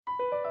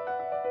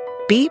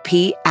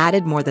BP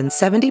added more than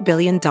 $70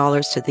 billion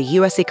to the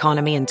U.S.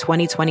 economy in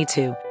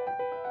 2022.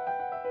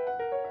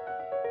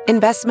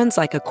 Investments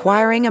like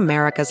acquiring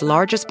America's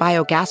largest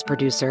biogas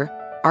producer,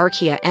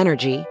 Archaea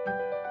Energy,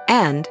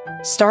 and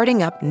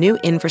starting up new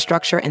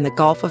infrastructure in the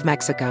Gulf of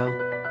Mexico.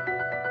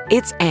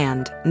 It's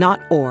and,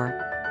 not or.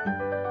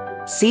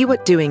 See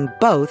what doing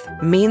both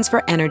means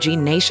for energy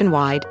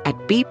nationwide at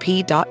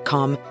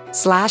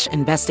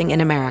bp.com/investing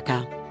in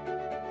America.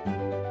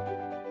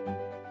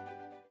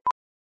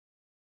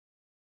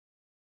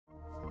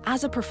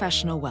 As a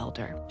professional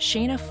welder,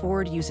 Shayna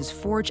Ford uses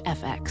Forge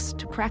FX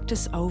to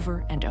practice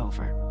over and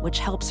over, which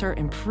helps her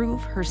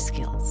improve her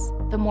skills.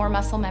 The more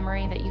muscle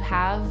memory that you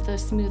have, the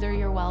smoother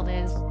your weld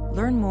is.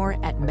 Learn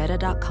more at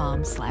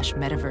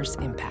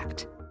meta.com/metaverse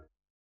impact.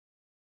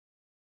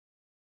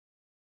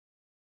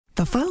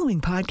 The following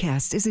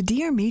podcast is a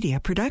Dear Media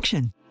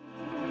production.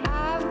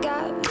 I've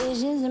got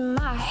visions in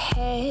my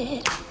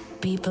head.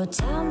 People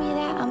tell me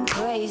that I'm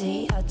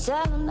crazy. I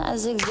tell them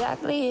that's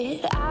exactly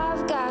it.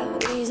 I've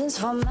got reasons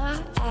for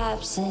my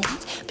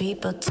absence.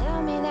 People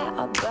tell me that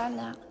I'll burn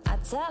out. I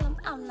tell them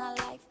I'm not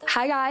like that.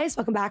 Hi guys,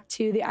 welcome back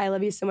to the I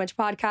Love You So Much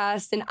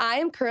podcast. And I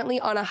am currently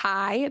on a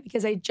high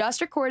because I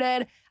just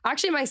recorded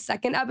actually my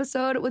second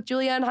episode with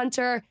Julia and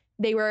Hunter.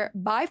 They were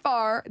by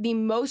far the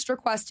most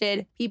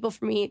requested people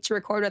for me to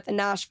record with in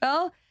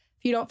Nashville.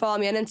 If you don't follow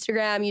me on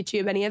Instagram,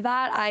 YouTube, any of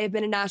that, I have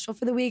been in Nashville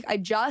for the week. I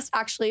just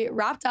actually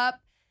wrapped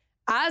up,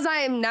 as I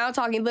am now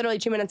talking literally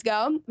 2 minutes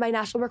ago, my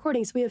Nashville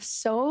recording. So we have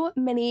so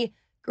many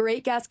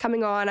great guests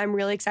coming on. I'm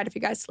really excited for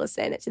you guys to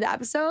listen to the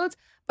episodes,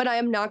 but I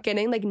am not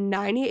getting like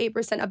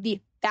 98% of the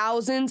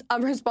thousands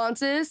of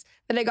responses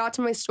that I got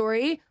to my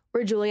story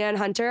were Julia and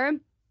Hunter.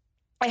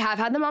 I have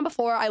had them on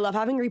before. I love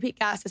having repeat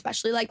guests,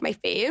 especially like my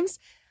faves.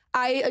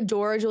 I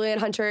adore Julia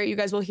and Hunter. You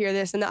guys will hear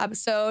this in the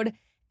episode.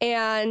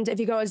 And if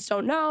you guys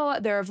don't know,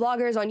 they're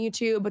vloggers on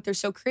YouTube, but they're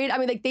so creative. I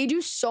mean, like they do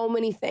so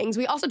many things.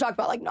 We also talk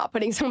about like not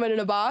putting someone in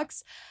a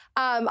box.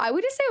 I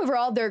would just say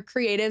overall, they're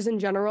creatives in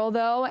general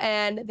though,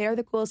 and they're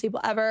the coolest people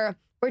ever.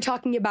 We're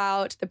talking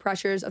about the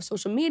pressures of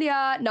social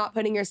media, not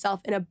putting yourself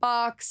in a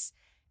box.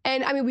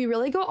 And I mean, we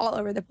really go all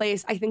over the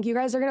place. I think you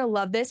guys are going to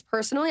love this.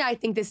 Personally, I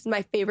think this is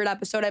my favorite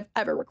episode I've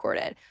ever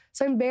recorded.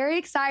 So I'm very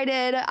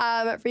excited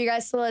for you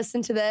guys to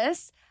listen to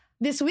this.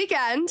 This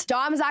weekend,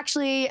 Dom is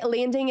actually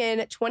landing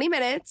in 20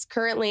 minutes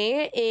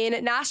currently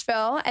in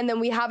Nashville. And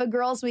then we have a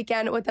girls'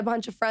 weekend with a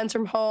bunch of friends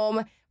from home.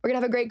 We're going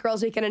to have a great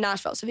girls' weekend in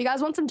Nashville. So if you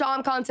guys want some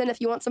Dom content, if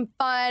you want some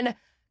fun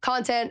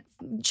content,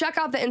 check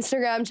out the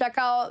Instagram, check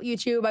out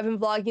YouTube. I've been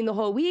vlogging the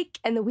whole week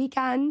and the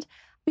weekend.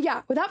 But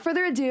yeah, without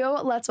further ado,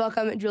 let's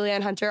welcome Julia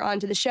and Hunter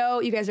onto the show.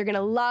 You guys are going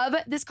to love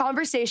this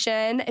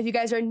conversation. If you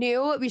guys are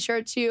new, be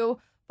sure to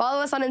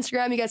follow us on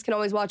Instagram. You guys can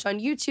always watch on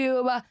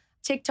YouTube,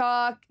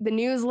 TikTok, the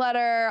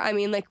newsletter. I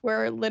mean, like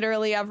we're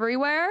literally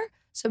everywhere.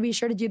 So be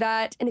sure to do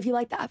that. And if you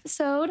like the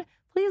episode,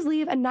 please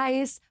leave a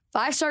nice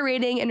 5-star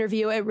rating and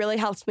review. It really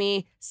helps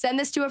me. Send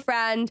this to a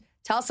friend.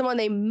 Tell someone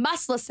they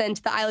must listen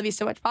to the I Love You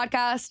So Much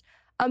podcast.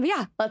 But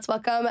yeah, let's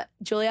welcome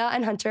Julia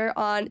and Hunter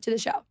on to the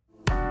show.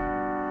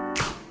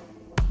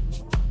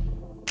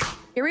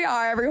 Here we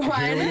are,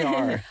 everyone. Here we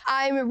are.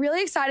 I'm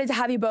really excited to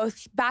have you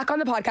both back on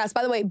the podcast.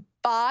 By the way,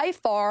 by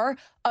far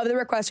of the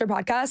requests for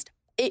podcast,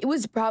 it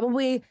was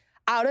probably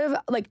out of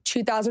like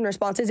 2,000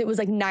 responses, it was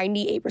like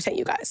 98%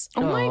 you guys.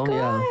 Oh my God.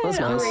 Yeah, that's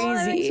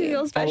nice. Crazy.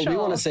 Well, we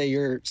want to say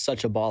you're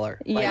such a baller.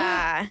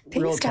 Yeah. Like,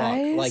 real Thanks, talk.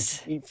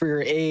 guys. Like for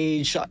your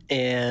age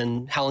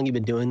and how long you've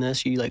been doing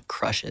this, you like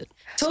crush it.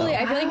 Totally. So.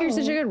 I feel like you're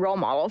such a good role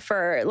model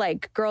for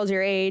like girls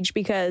your age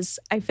because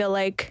I feel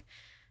like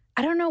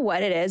I don't know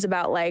what it is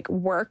about like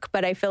work,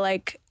 but I feel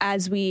like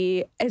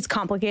it's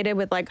complicated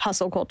with like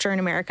hustle culture in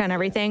America and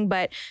everything,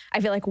 but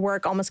I feel like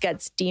work almost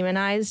gets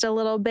demonized a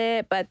little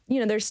bit, but you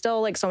know, there's still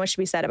like so much to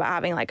be said about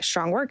having like a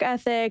strong work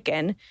ethic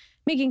and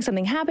making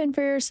something happen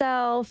for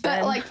yourself. But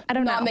and, like I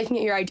don't not know. making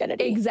it your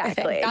identity.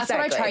 Exactly. That's what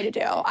I try to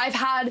do. I've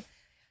had,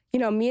 you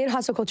know, me and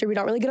hustle culture, we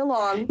don't really get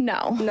along.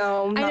 No,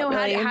 not I know.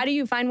 really. How do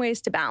you find ways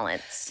to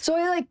balance? So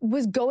I like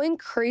was going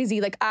crazy.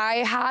 Like I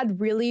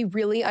had really,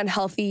 really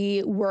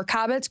unhealthy work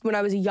habits when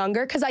I was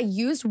younger because I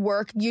used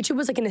work. YouTube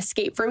was like an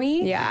escape for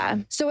me. Yeah.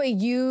 So I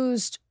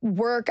used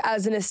work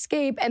as an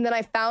escape, and then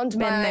I found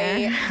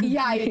my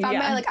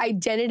my like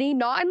identity,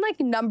 not in like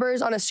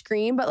numbers on a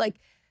screen, but like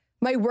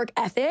my work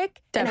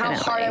ethic and how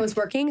hard I was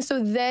working.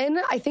 So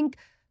then I think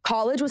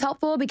college was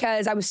helpful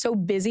because I was so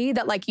busy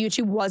that like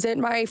YouTube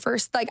wasn't my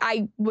first, like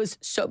I was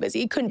so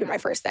busy. It couldn't be my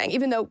first thing,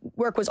 even though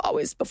work was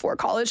always before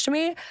college to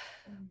me.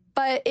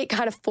 But it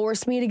kind of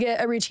forced me to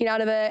get a routine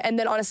out of it. And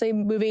then honestly,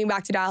 moving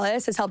back to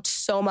Dallas has helped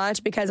so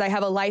much because I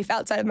have a life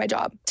outside of my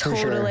job. For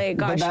Totally. Sure.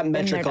 Gosh, but that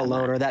metric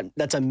alone, or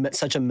that's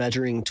such a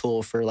measuring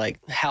tool for like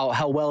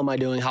how well am I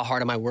doing? How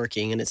hard am I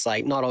working? And it's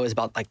like not always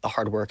about like the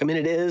hard work. I mean,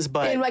 it is,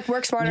 but and like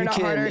work smarter, not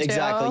harder.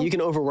 Exactly. Too. You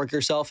can overwork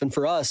yourself. And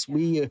for us,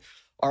 we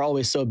are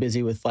always so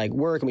busy with like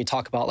work, and we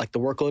talk about like the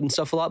workload and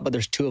stuff a lot, but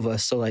there's 2 of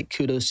us. So like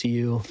kudos to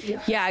you.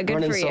 Yeah, good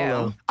running for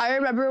solo. you. I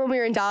remember when we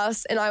were in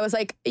Dallas and I was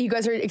like, you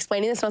guys were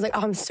explaining this and I was like,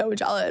 oh, I'm so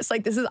jealous.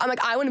 Like I'm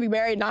like, I want to be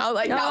married now.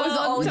 Like that was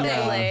the only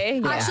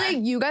thing. Yeah. Actually,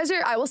 you guys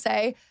are, I will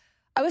say,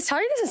 I was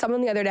telling this to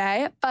someone the other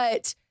day,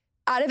 but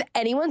out of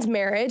anyone's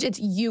marriage, it's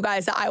you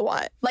guys that I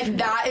want. Like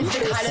that is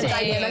the kind of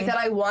dynamic that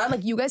I want.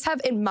 Like you guys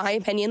have, in my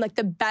opinion, like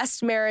the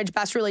best marriage,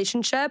 best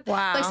relationship.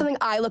 Wow. Like something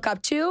I look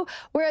up to.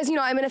 Whereas, you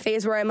know, I'm in a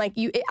phase where I'm like,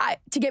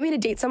 to get me to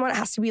date someone, it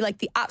has to be like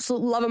the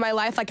absolute love of my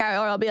life. Like or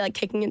I'll be like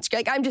kicking and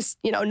screaming. Like I'm just,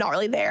 you know, not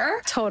really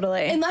there.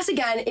 Totally. Unless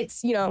again,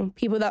 it's, you know,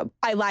 people that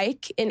I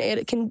like,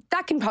 and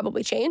that can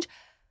probably change.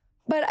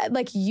 But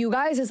like you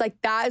guys is like,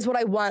 that is what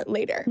I want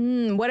later.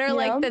 What are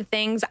like know? the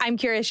things, I'm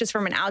curious just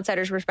from an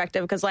outsider's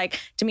perspective, because like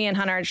to me and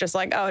Hunter, it's just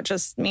like, oh, it's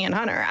just me and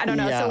Hunter. I don't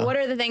know. Yeah. So what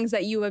are the things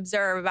that you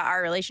observe about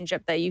our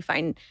relationship that you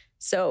find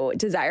so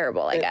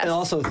desirable, I guess? And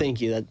also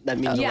thank you. That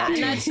means a lot. Yeah,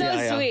 too. that's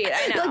so sweet.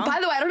 I know. Like, by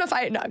the way, I don't know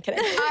if no, I'm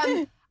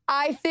kidding.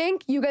 I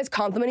think you guys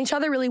compliment each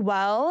other really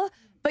well,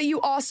 but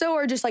you also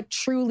are just like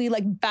truly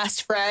like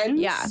best friends.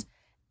 Yeah.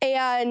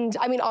 And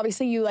I mean,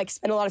 obviously you like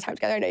spend a lot of time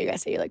together. I know you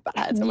guys say you like butt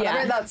heads and whatever.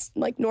 Yeah. That's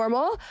like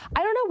normal.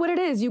 I don't know what it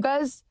is. You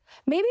guys,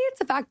 maybe it's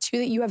the fact too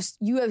that you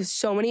have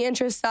so many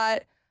interests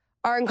that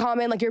are in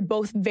common. Like you're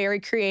both very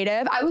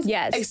creative. I was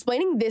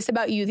explaining this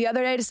about you the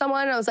other day to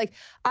someone, and I was like,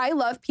 I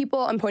love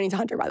people. I'm pointing to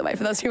Hunter, by the way,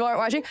 for those people who aren't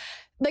watching.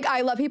 Like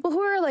I love people who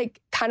are like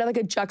kind of like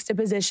a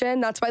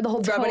juxtaposition. That's why the whole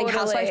Bread Winning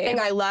Housewife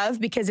thing I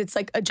love, because it's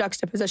like a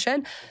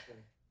juxtaposition.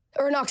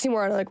 Or an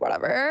oxymoron, like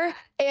whatever.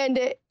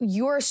 And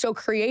you're so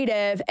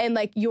creative, and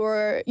like you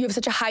have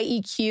such a high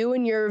EQ,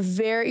 and you're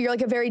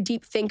like a very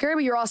deep thinker,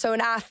 but you're also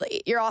an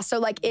athlete. You're also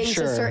like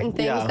into certain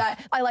things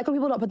that I like when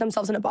people don't put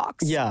themselves in a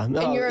box. Yeah,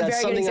 and you're a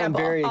that's very good something I'm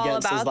example. very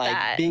against All is about like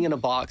that. being in a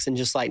box and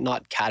just like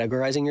not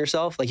categorizing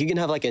yourself. Like you can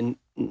have like a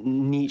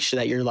niche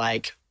that you're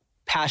like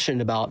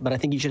passionate about, but I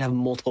think you should have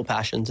multiple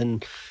passions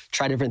and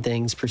try different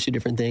things, pursue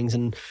different things.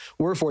 And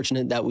we're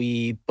fortunate that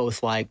we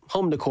both like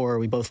home decor,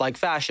 we both like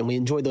fashion, we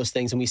enjoy those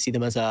things, and we see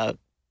them as a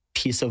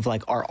piece of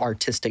like our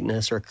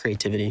artisticness or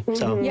creativity.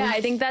 So yeah,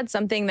 I think that's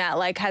something that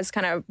like has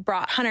kind of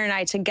brought Hunter and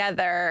I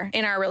together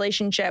in our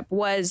relationship,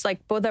 was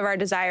like both of our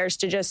desires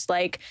to just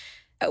like,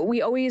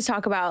 we always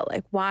talk about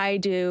like, why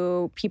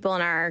do people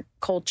in our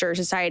culture,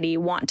 society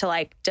want to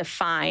like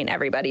define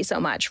everybody so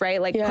much,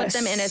 right? Like put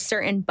them in a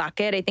certain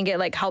bucket. I think it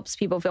like helps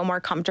people feel more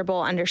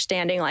comfortable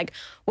understanding like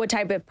what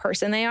type of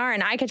person they are.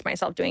 And I catch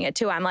myself doing it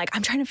too. I'm like,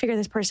 I'm trying to figure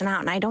this person out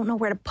and I don't know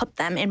where to put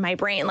them in my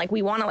brain. Like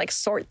we want to like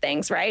sort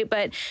things, right?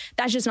 But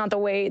that's just not the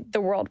way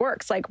the world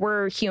works. Like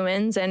we're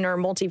humans and we're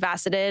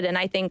multifaceted. And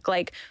I think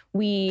like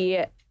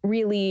we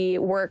really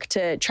work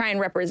to try and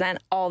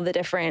represent all the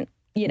different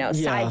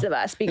sides of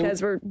us,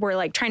 because we're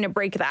like trying to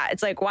break that.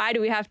 It's like, why do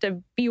we have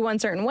to be one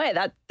certain way?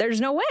 That there's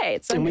no way.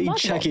 It's and we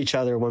impossible. check each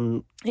other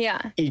when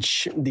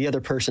the other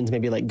person's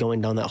maybe like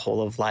going down that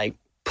hole of like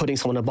putting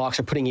someone in a box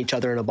or putting each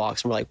other in a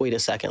box. And we're like, wait a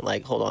second,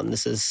 like, hold on,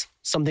 this is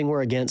something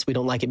we're against. We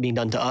don't like it being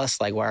done to us.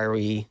 Like, why are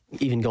we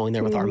even going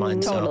there with our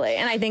minds? Totally.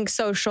 And I think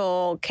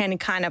social can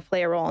kind of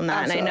play a role in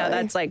that. Absolutely. And I know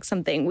that's like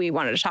something we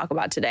wanted to talk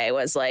about today,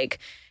 was like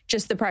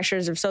just the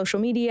pressures of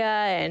social media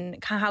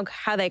and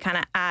how they kind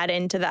of add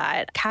into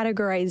that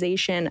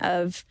categorization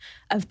of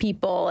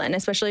people. And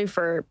especially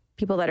for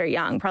people that are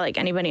young, probably like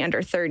anybody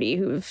under 30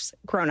 who's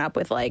grown up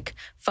with like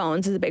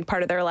phones is a big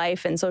part of their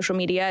life, and social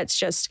media, it's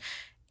just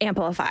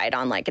amplified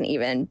on like an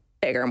even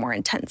bigger, more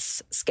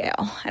intense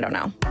scale. I don't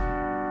know.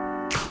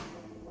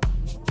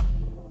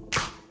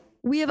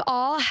 We have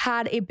all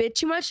had a bit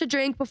too much to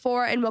drink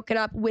before and woken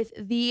up with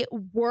the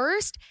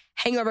worst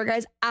hangover,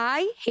 guys.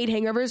 I hate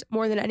hangovers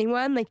more than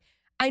anyone. Like,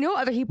 I know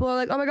other people are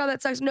like, oh my God,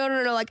 that sucks. No.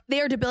 Like, they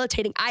are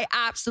debilitating. I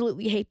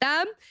absolutely hate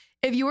them.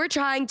 If you were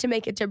trying to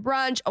make it to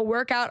brunch, a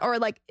workout, or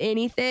like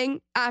anything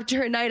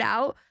after a night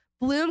out,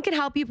 Bloom can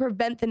help you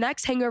prevent the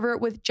next hangover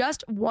with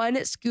just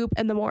one scoop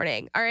in the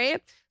morning. All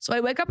right. So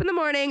I wake up in the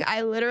morning,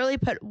 I literally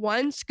put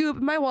one scoop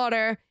in my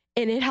water,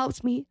 and it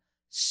helps me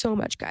so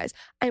much, guys.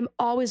 I'm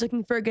always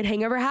looking for a good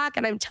hangover hack,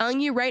 and I'm telling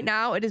you right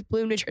now, it is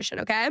Bloom Nutrition,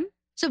 okay?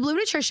 So Bloom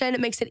Nutrition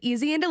makes it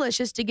easy and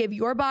delicious to give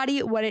your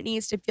body what it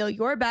needs to feel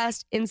your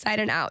best inside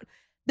and out.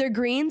 Their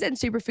greens and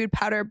superfood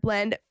powder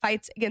blend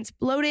fights against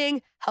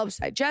bloating, helps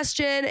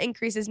digestion,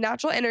 increases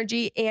natural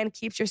energy, and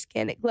keeps your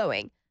skin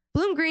glowing.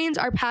 Bloom greens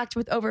are packed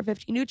with over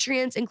 50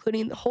 nutrients,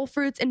 including the whole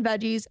fruits and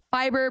veggies,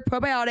 fiber,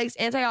 probiotics,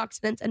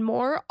 antioxidants, and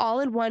more, all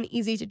in one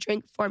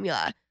easy-to-drink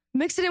formula.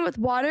 Mix it in with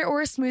water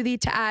or a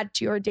smoothie to add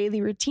to your daily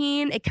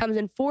routine. It comes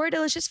in 4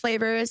 delicious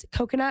flavors: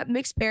 coconut,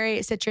 mixed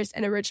berry, citrus,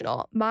 and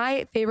original.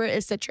 My favorite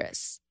is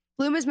citrus.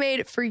 Bloom is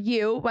made for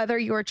you, whether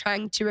you're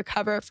trying to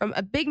recover from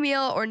a big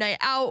meal or night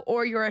out,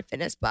 or you're a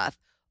fitness buff.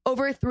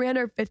 Over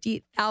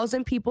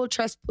 350,000 people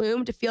trust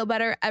Bloom to feel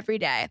better every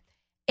day.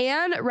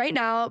 And right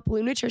now,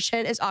 Bloom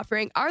Nutrition is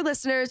offering our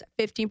listeners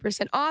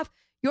 15% off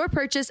your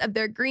purchase of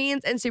their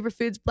greens and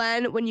superfoods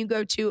blend when you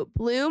go to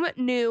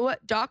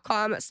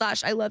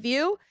bloomnew.com/I love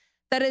you.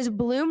 That is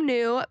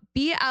Bloomnu,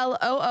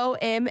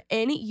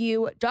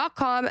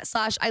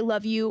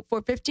 BLOOMNU.com/ILOVEYOU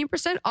for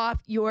 15% off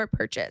your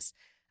purchase.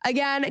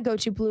 Again, go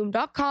to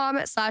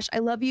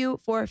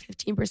bloom.com/ILOVEYOU for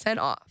 15%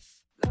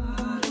 off.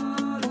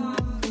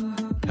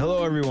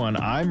 Hello, everyone.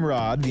 I'm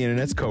Rod, the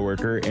internet's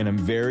coworker, and I'm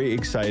very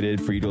excited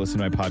for you to listen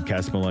to my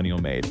podcast, Millennial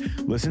Made.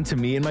 Listen to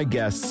me and my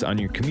guests on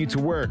your commute to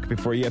work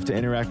before you have to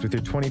interact with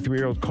your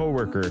 23-year-old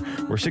coworker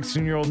or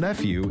 16-year-old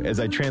nephew as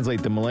I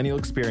translate the millennial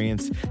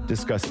experience,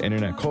 discuss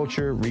internet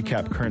culture,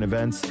 recap current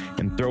events,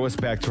 and throw us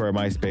back to our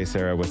MySpace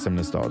era with some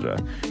nostalgia.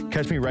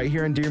 Catch me right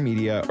here on Dear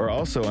Media or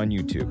also on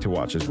YouTube to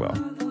watch as well.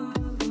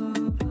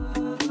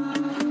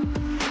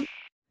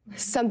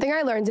 Something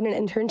I learned in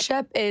an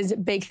internship is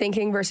big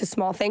thinking versus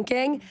small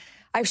thinking.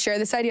 I've shared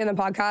this idea on the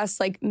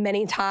podcast like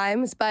many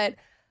times, but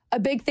a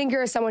big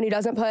thinker is someone who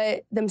doesn't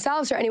put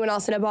themselves or anyone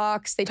else in a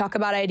box. They talk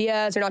about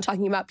ideas. They're not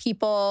talking about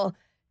people.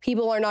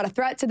 People are not a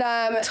threat to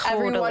them.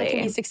 Totally. Everyone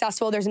can be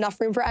successful. There's enough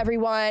room for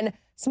everyone.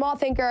 Small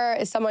thinker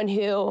is someone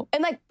who,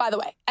 and like, by the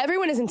way,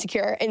 everyone is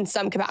insecure in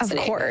some capacity.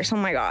 Of course. Oh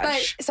my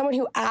gosh. But someone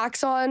who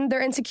acts on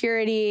their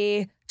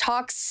insecurity,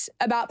 talks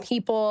about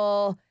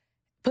people,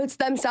 puts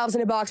themselves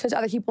in a box, puts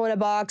other people in a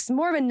box,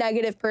 more of a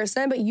negative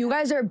person, but you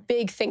guys are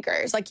big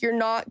thinkers. Like, you're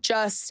not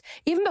just,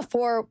 even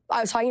before I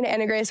was talking to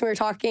Anna Grace and we were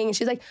talking, and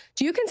she's like,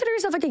 do you consider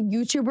yourself like a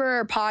YouTuber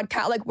or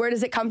podcast? Like, where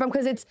does it come from?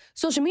 Because it's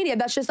social media.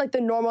 That's just like the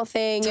normal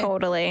thing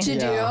to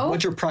do.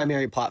 What's your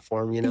primary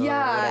platform, you know?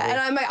 Yeah, and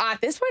I'm like,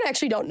 at this point, I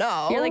actually don't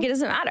know. You're like, it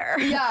doesn't matter.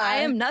 Yeah. I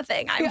am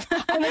nothing. I'm like,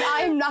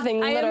 I am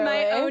nothing, I literally. am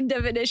my own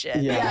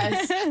definition. Yeah.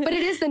 Yes. But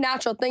it is the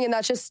natural thing, and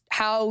that's just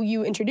how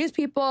you introduce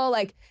people.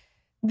 Like,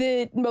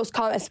 the most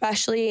common,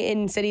 especially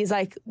in cities,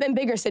 like in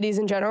bigger cities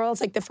in general,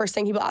 it's like the first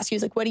thing people ask you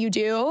is like, what do you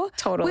do?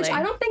 Totally. Which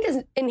I don't think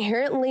is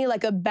inherently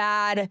like a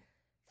bad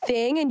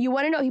thing. And you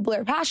want to know what people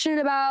are passionate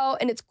about,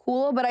 and it's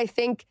cool, but I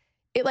think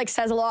it like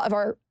says a lot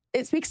of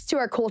it speaks to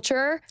our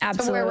culture.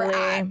 Absolutely. Where we're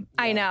at.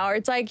 I know. Or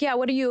it's like, yeah,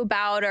 what are you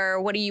about? Or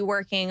what are you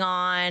working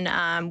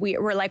on?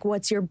 We're like,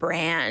 what's your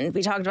brand?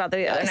 We talked about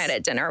the other night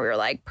at dinner. We were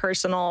like,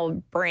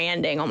 personal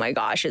branding. Oh my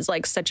gosh, it's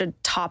like such a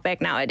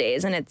topic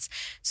nowadays. And it's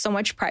so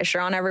much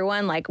pressure on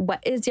everyone. Like, what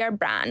is your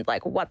brand?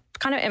 Like, what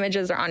kind of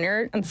images are on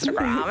your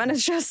Instagram? And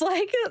it's just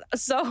like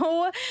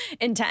so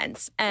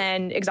intense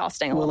and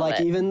exhausting a little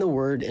bit. Even the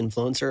word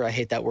influencer, I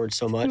hate that word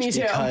so much. Me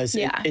too. Because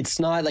it's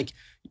not like,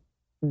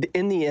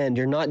 in the end,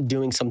 you're not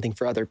doing something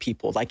for other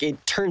people. Like,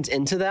 it turns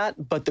into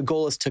that, but the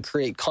goal is to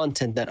create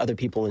content that other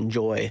people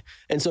enjoy.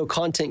 And so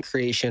content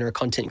creation or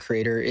content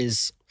creator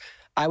is,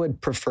 I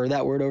would prefer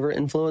that word over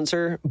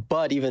influencer,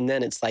 but even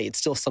then it's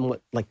still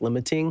somewhat like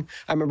limiting.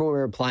 I remember when we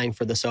were applying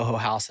for the Soho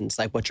House, and it's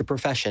like, what's your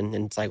profession?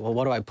 And it's like, well,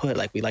 what do I put?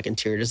 Like, we like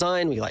interior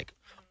design, we like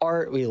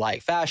art, we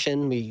like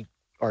fashion, we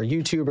are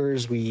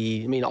YouTubers,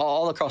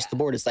 all across the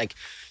board. It's like,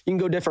 you can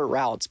go different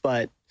routes,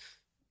 but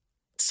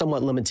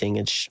somewhat limiting.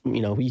 It's,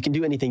 you can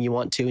do anything you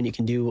want to, and you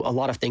can do a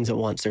lot of things at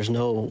once. There's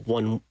no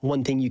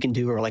one thing you can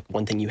do or like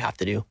one thing you have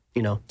to do,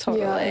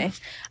 Totally. Yeah.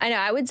 I know.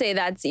 I would say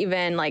that's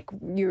even like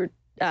you're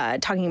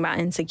talking about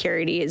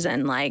insecurities,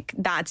 and like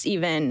that's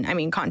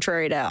even,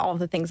 contrary to all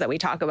the things that we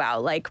talk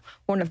about, like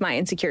one of my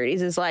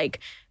insecurities is like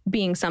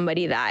being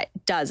somebody that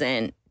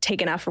doesn't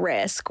take enough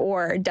risk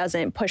or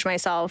doesn't push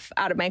myself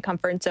out of my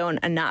comfort zone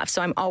enough.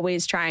 So I'm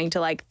always trying to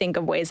like think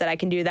of ways that I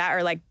can do that,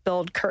 or like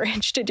build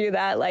courage to do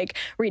that, like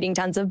reading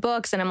tons of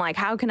books. And I'm like,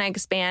 how can I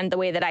expand the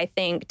way that I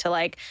think to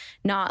like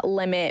not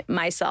limit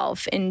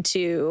myself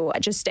into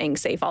just staying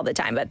safe all the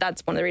time? But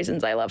that's one of the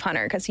reasons I love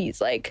Hunter, because he's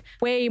like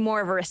way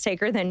more of a risk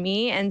taker than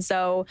me. And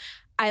so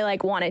I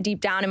like want it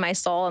deep down in my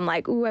soul. I'm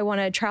like, ooh, I want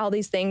to try all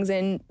these things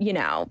and,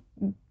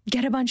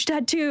 get a bunch of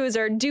tattoos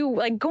or do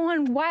like go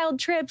on wild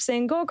trips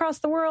and go across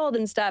the world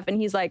and stuff. And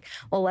he's like,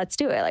 well, let's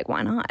do it. Like,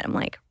 why not? I'm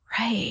like,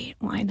 right,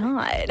 why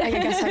not? I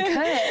guess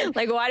I could.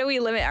 Like, why do we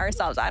limit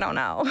ourselves? I don't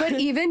know. But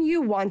even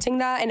you wanting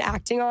that and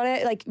acting on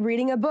it, like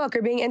reading a book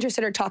or being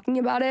interested or talking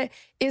about it,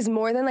 is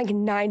more than like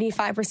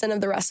 95%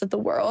 of the rest of the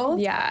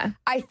world. Yeah.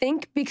 I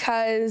think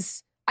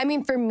because,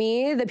 for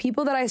me, the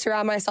people that I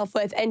surround myself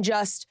with and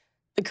just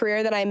the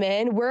career that I'm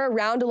in, we're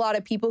around a lot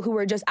of people who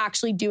are just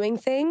actually doing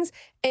things.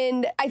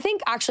 And I think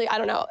actually, I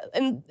don't know,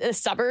 in the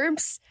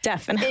suburbs,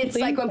 definitely, it's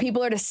like when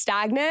people are just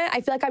stagnant,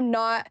 I feel like I'm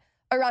not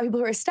around people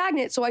who are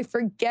stagnant. So I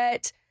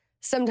forget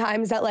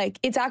sometimes that like,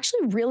 it's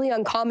actually really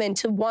uncommon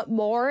to want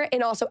more,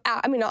 and also,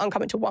 not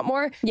uncommon to want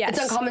more. Yes.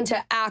 It's uncommon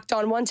to act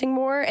on wanting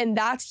more. And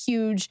that's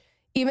huge.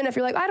 Even if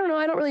you're like, I don't know,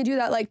 I don't really do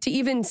that. Like, to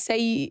even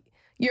say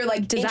you're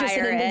like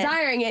interested in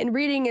desiring it and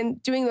reading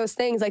and doing those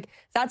things, like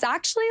that's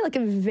actually like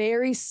a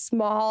very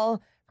small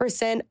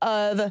 %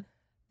 of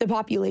the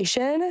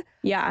population.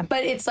 Yeah.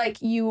 But it's like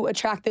you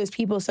attract those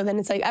people. So then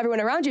it's like everyone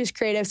around you is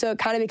creative. So it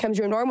kind of becomes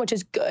your norm, which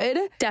is good.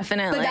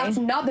 Definitely. But that's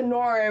not the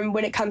norm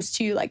when it comes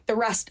to like the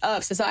rest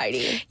of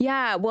society.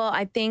 Yeah. Well,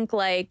 I think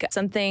like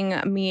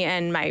something me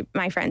and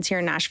my friends here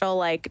in Nashville,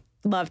 like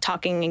love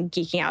talking and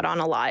geeking out on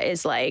a lot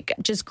is like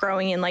just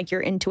growing in like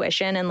your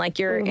intuition and like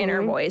your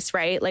inner voice,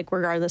 right? Like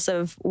regardless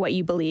of what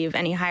you believe,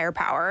 any higher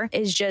power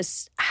is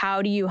just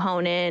how do you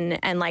hone in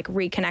and like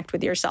reconnect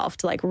with yourself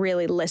to like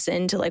really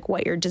listen to like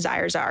what your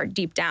desires are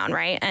deep down,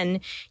 right?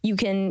 And you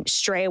can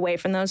stray away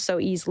from those so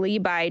easily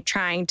by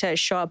trying to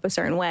show up a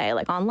certain way,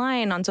 like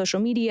online, on social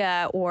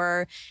media,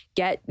 or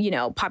get, you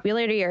know,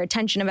 popularity or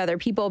attention of other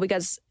people,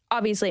 because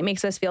obviously it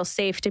makes us feel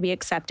safe to be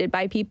accepted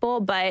by people,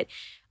 but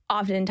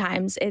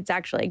oftentimes it's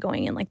actually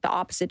going in like the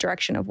opposite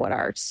direction of what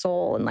our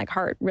soul and like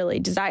heart really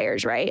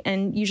desires, right?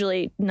 And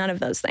usually none of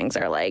those things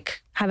are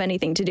like have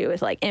anything to do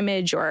with like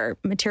image or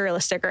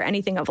materialistic or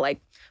anything of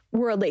like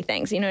worldly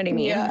things, you know what I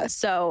mean? Yeah.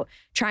 So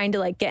trying to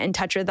like get in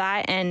touch with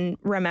that and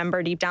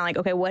remember deep down, like,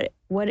 okay,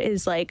 what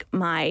is like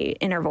my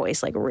inner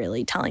voice like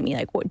really telling me?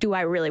 Like, what do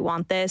I really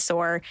want this?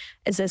 Or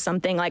is this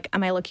something like,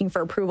 am I looking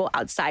for approval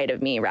outside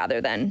of me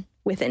rather than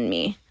within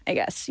me, I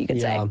guess you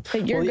could say.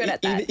 But you're good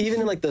at that.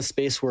 Even in like the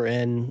space we're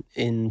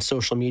in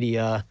social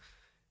media,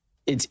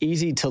 it's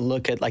easy to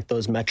look at like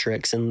those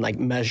metrics and like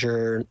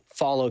measure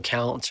follow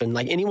counts and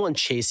like anyone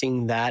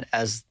chasing that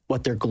as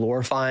what they're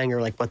glorifying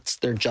or like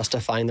they're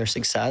justifying their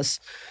success.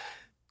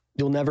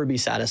 You'll never be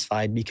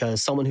satisfied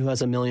because someone who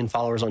has 1 million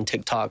followers on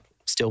TikTok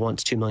still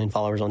wants 2 million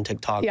followers on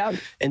TikTok. Yeah.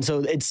 And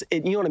so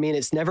you know what I mean?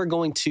 It's never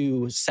going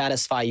to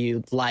satisfy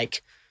you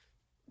like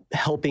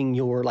helping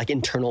your like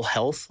internal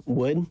health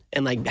would,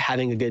 and like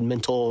having a good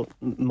mental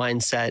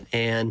mindset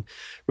and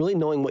really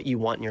knowing what you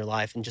want in your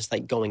life and just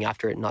like going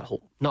after it,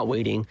 not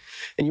waiting.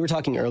 And you were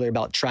talking earlier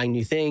about trying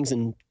new things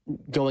and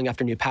going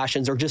after new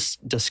passions or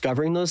just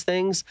discovering those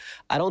things.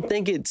 I don't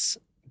think it's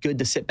good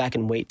to sit back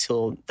and wait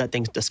till that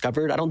thing's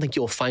discovered. I don't think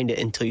you'll find it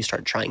until you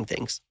start trying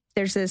things.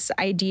 There's this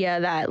idea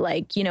that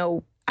like, you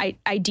know,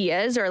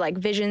 ideas or like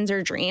visions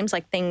or dreams,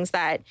 like things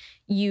that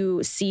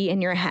you see in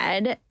your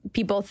head,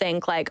 people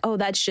think like, oh,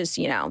 that's just,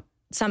 you know,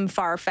 some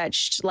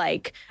far-fetched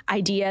like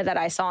idea that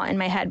I saw in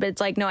my head. But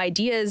it's like, no,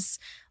 ideas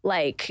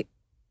like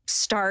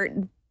start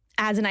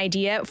as an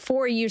idea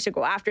for you to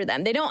go after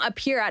them. They don't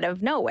appear out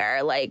of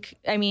nowhere. Like,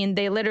 I mean,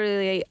 they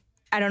literally,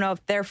 I don't know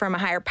if they're from a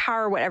higher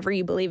power, whatever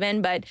you believe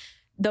in, but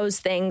those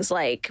things,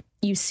 like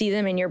you see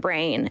them in your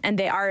brain and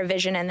they are a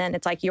vision. And then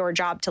it's like your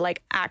job to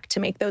like act to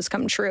make those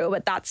come true.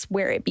 But that's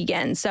where it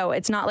begins. So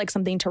it's not like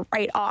something to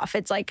write off.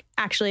 It's like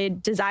actually a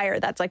desire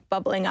that's like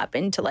bubbling up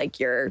into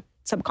like your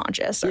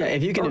subconscious. Yeah,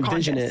 if you can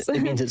envision it,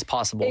 it means it's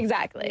possible.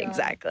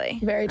 Exactly.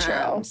 Very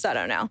true. So I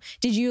don't know.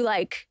 Did you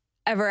like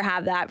ever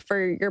have that for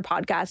your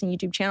podcast and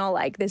YouTube channel?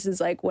 Like, this is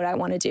like what I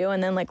want to do.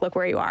 And then like, look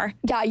where you are.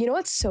 Yeah. You know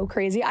what's so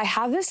crazy? I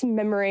have this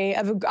memory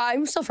of,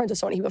 I'm still friends with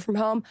someone he went from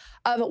home,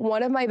 of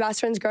one of my best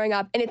friends growing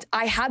up. And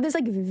I had this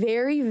like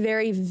very,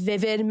 very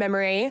vivid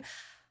memory.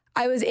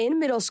 I was in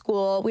middle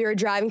school. We were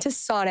driving to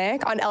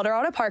Sonic on El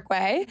Dorado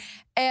Parkway.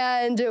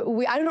 And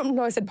I don't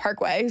know, I said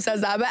Parkway, who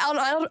says that, but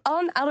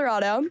on El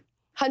Dorado,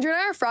 Hunter and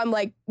I are from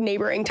like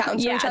neighboring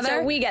towns from each other.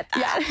 So we get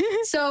that.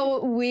 Yeah.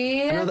 So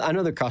I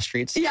know they're cross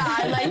streets. Yeah,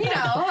 like, you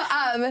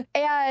know.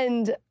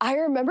 And I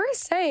remember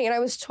saying, and I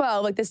was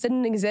 12, like this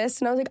didn't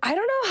exist. And I was like, I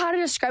don't know how to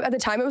describe, at the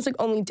time it was like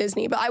only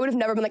Disney, but I would have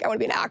never been like, I want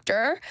to be an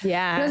actor.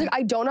 Yeah. And I was like,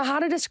 I don't know how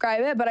to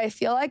describe it, but I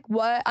feel like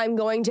what I'm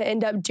going to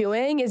end up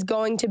doing is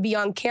going to be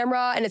on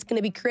camera and it's going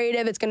to be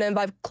creative. It's going to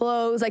involve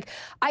clothes. Like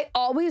I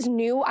always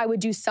knew I would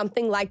do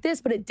something like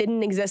this, but it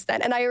didn't exist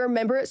then. And I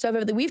remember it so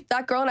vividly.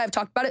 That girl and I have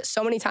talked about it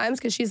so many times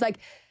because she's like,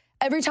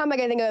 every time like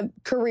I think a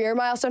career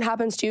milestone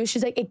happens too,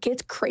 she's like, it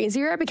gets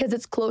crazier because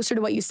it's closer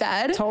to what you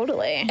said.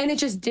 Totally. And it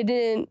just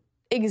didn't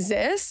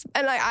exist.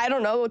 And like, I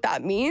don't know what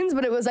that means,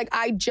 but it was like,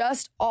 I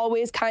just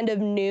always kind of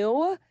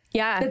knew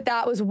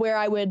that was where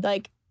I would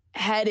like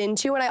head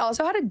into. And I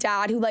also had a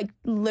dad who like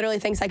literally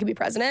thinks I could be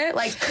president.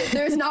 Like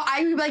there's no,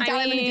 I would be like,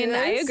 Dad, I'm gonna do this.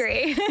 I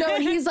agree. No,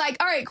 and he's like,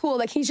 all right, cool.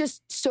 Like he's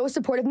just so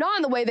supportive, not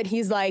in the way that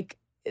he's like,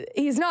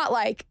 he's not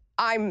like,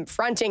 I'm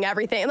fronting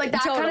everything. Like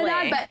that kind of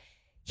dad, but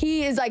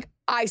he is like,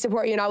 I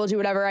support you and I will do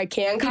whatever I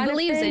can. He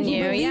believes in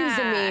you. He believes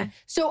in me.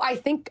 So I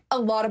think a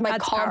lot of my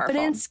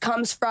confidence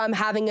comes from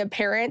having a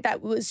parent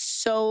that was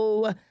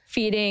so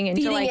feeding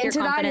into like your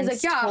confidence.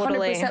 He's like, yeah,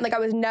 totally. 100%. Like I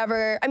was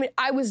never, I mean,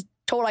 I was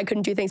told I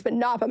couldn't do things, but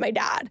not by my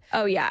dad.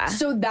 Oh yeah.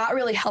 So that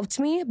really helped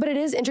me. But it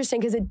is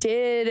interesting because it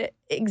did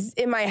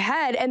in my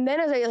head. And then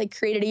as I like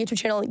created a YouTube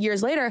channel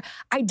years later,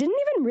 I didn't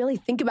even really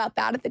think about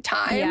that at the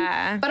time.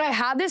 Yeah. But I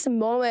had this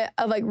moment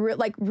of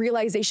like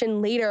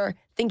realization later,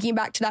 thinking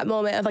back to that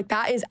moment of like,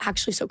 that is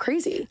actually so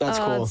crazy. That's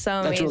cool. That's so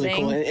amazing. That's really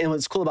cool. And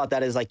what's cool about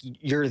that is like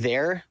you're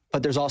there,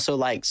 but there's also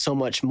like so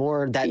much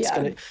more that's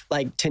gonna,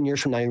 like 10 years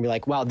from now, you're gonna be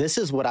like, wow, this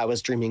is what I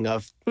was dreaming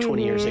of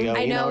 20 years ago,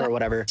 you know, or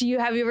whatever.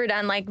 Have you ever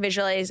done like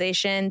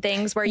visualization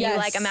things where you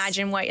like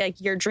imagine what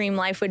like your dream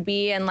life would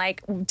be and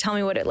like tell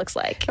me what it looks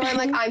like? So I'm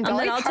like, I'm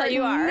Dolly I'll tell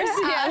you ours.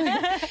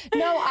 Yeah.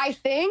 No, I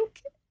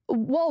think,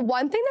 well,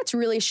 one thing that's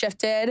really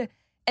shifted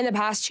in the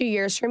past 2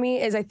 years for me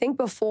is I think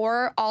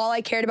before all I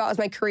cared about was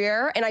my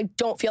career, and I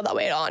don't feel that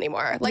way at all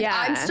anymore. Like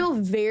I'm still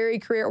very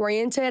career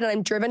oriented and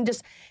I'm driven.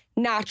 Just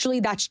naturally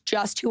that's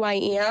just who I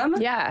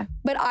am. Yeah.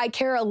 But I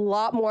care a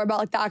lot more about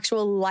like the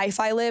actual life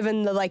I live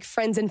and the like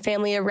friends and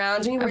family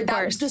around me, where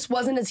that just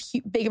wasn't as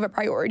big of a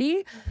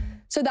priority.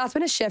 So that's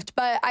been a shift.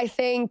 But I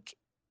think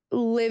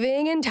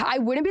living in, I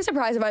wouldn't be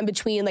surprised if I'm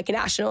between like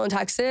Nashville and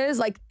Texas.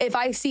 Like if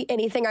I see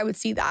anything, I would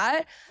see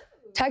that.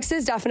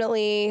 Texas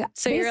definitely.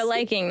 So you're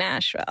liking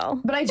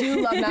Nashville. But I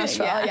do love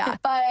Nashville, yeah.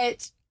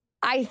 But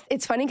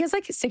it's funny because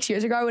like 6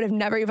 years ago, I would have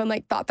never even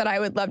like thought that I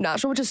would love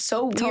Nashville, which is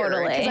so weird.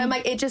 Because I'm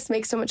like, it just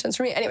makes so much sense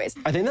for me. Anyways.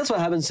 I think that's what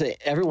happens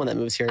to everyone that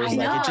moves here. Is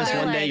like, it's just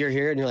one day you're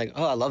here and you're like,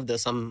 oh, I love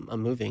this. I'm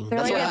moving.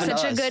 That's like, what it's happened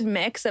such to a good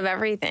mix of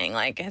everything.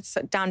 Like it's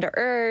down to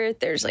earth.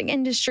 There's like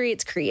industry.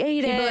 It's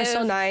creative. People are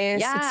so nice.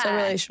 Yeah. It's so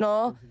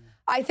relational.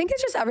 I think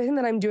it's just everything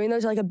that I'm doing though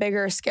to like a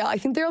bigger scale. I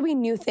think there'll be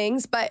new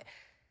things, but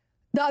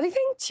the other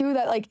thing too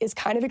that like is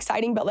kind of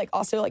exciting but like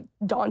also like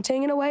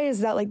daunting in a way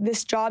is that like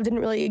this job didn't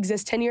really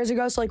exist 10 years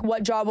ago. So like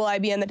what job will I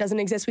be in that doesn't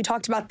exist? We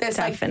talked about this.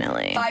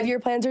 Definitely. Like 5-year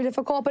plans are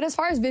difficult, but as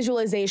far as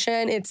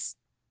visualization, it's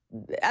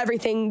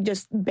everything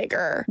just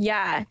bigger.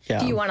 Yeah.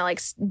 Do you want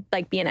to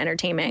like be in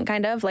entertainment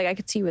kind of? Like I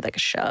could see you with like a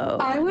show.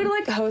 I would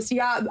like host.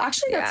 Yeah.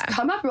 Actually that's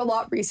come up a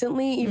lot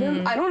recently.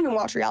 Even I don't even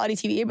watch reality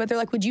TV, but they're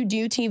like, would you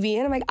do TV?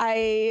 And I'm like,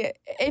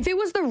 if it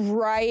was the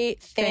right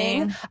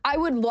thing, I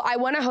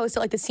want to host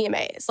at like the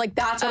CMAs. Like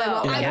that's what I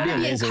want. I want to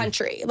be in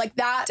country. Like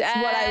that's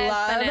what I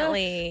love.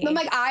 Definitely. I'm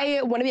like,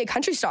 I want to be a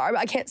country star, but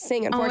I can't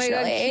sing, unfortunately.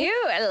 Oh my God,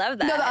 cute. I love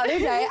that. No, the other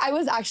day I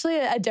was actually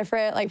a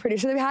different like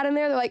producer that we had in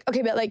there. They're like,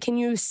 okay, but like, can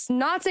you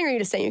not sing or you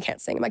just say you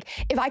can't sing? I'm like,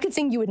 if I could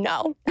sing, you would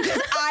know.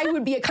 Because I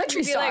would be a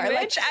country star.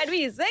 Like, bitch, I'd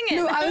be singing.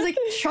 No, I was like,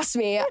 trust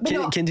me.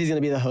 Kinsey's going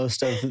to be the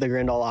host of the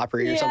Grand Ole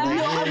Opry or something.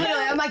 No,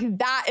 I'm like,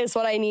 that is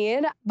what I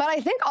need. But I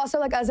think also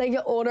like as I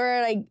get older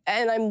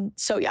and I'm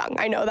so young,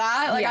 I know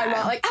that. Like I'm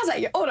not like as I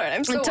get older and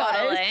I'm so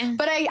wise.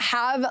 But I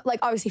have like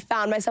obviously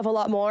found myself a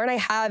lot more and I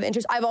have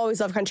interest. I've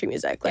always loved country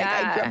music. Like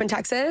I grew up in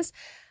Texas.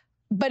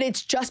 But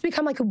it's just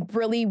become like a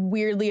really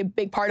weirdly a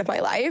big part of my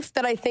life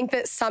that I think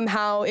that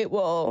somehow it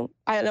will,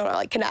 I don't know,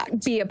 like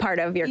connect. Be a part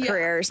of your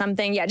career or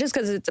something. Yeah, just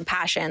because it's a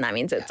passion, that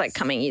means it's like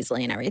coming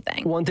easily and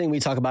everything. One thing we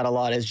talk about a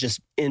lot is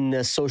just in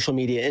the social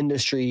media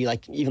industry,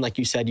 like even like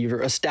you said,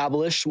 you're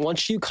established.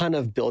 Once you kind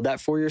of build that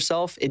for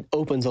yourself, it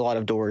opens a lot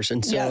of doors.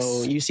 And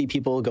so you see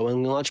people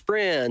going to launch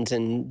brands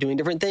and doing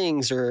different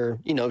things or,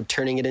 you know,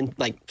 turning it in,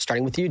 like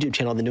starting with the YouTube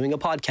channel, then doing a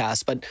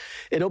podcast. But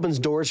it opens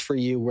doors for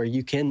you where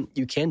you can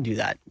do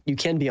that. You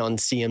can be on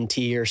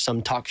CMT or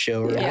some talk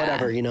show or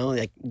whatever, you know,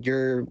 like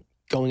you're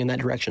going in that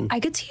direction. I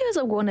could see you as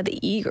like one of the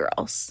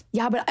e-girls.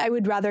 Yeah, but I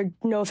would rather,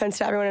 no offense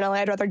to everyone in LA,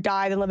 I'd rather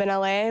die than live in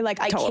LA.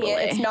 Like I can't,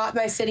 it's not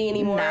my city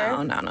anymore.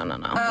 No.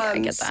 I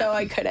get that. So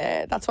I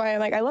couldn't. That's why I'm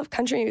like, I love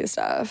country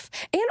stuff.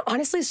 And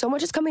honestly, so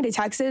much is coming to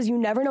Texas. You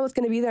never know what's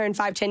going to be there in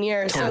 5-10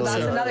 years. So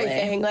that's another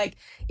thing. Like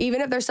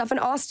even if there's stuff in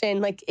Austin,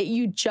 like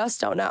you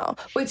just don't know.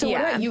 Wait, so what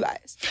about you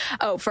guys?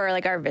 Oh, for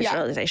like our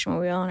visualization,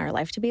 what we want our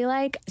life to be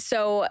like.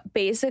 So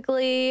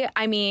basically,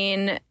 I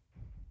mean,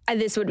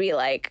 this would be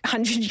like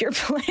 100-year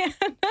plan.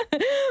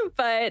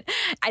 But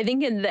I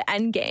think in the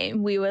end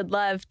game, we would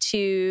love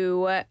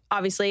to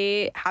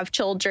obviously have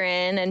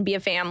children and be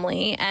a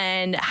family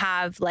and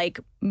have like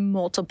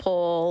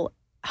multiple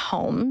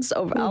homes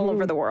all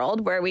over the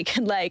world where we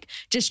could like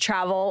just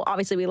travel.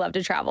 Obviously, we love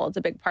to travel. It's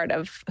a big part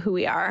of who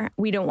we are.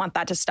 We don't want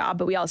that to stop,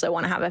 but we also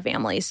want to have a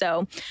family.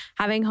 So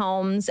having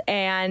homes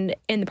and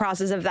in the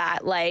process of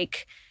that,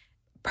 like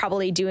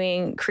probably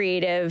doing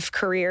creative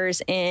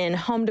careers in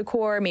home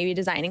decor, maybe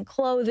designing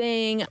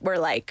clothing. We're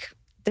like,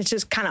 this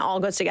just kind of all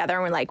goes together.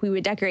 And we're like, we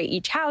would decorate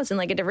each house in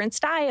like a different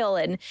style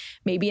and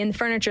maybe in the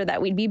furniture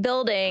that we'd be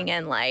building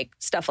and like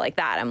stuff like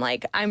that. I'm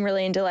like, I'm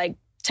really into like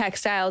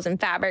textiles and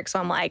fabrics. So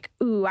I'm like,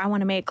 ooh, I want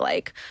to make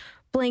like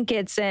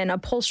blankets and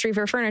upholstery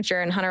for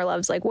furniture. And Hunter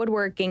loves like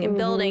woodworking and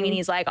building. And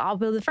he's like, I'll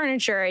build the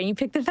furniture and you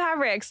pick the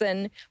fabrics.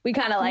 And we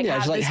kind of like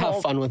have just, this have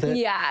whole, fun with it.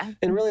 Yeah.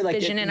 And really like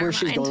where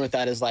she's going with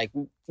that is like,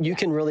 you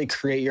can really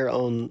create your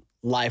own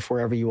life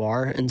wherever you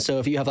are. And so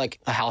if you have like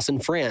a house in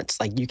France,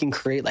 like you can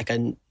create like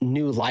a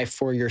new life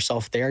for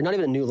yourself there. Not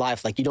even a new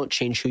life. Like you don't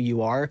change who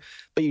you are,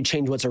 but you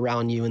change what's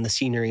around you and the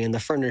scenery and the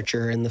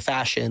furniture and the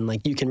fashion.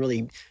 Like you can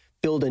really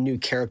build a new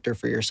character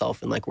for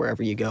yourself and like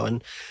wherever you go.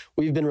 And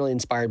we've been really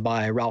inspired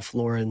by Ralph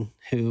Lauren,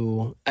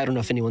 who I don't know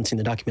if anyone's seen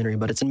the documentary,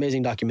 but it's an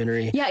amazing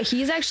documentary. Yeah,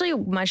 he's actually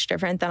much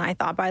different than I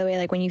thought, by the way.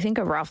 Like when you think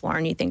of Ralph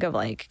Lauren, you think of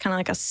like kind of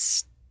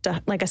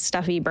like a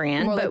stuffy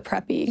brand, more but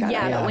like preppy.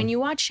 But when you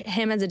watch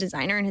him as a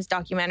designer in his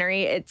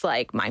documentary, it's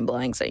like mind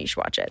blowing. So you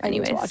should watch it.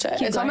 Anyways, I need to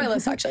watch it. It's on my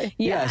list actually.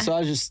 Yeah. So I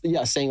was just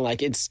saying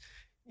like it's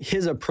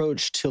his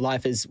approach to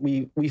life is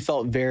we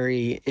felt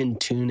very in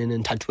tune and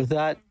in touch with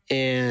that.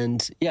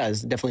 And yeah,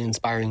 it's definitely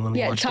inspiring when we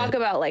watched it. Talk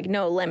about like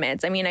no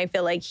limits. I mean, I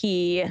feel like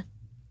he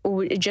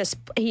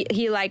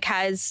like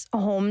has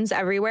homes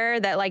everywhere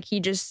that like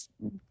he just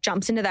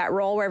jumps into that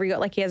role wherever you go.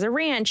 Like he has a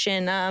ranch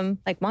in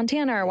like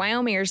Montana or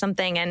Wyoming or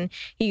something, and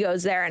he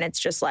goes there and it's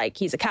just like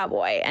he's a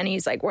cowboy and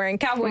he's like wearing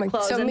cowboy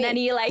clothes, and then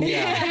he like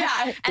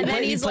and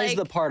then he plays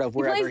the part of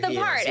wherever he plays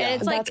the part, and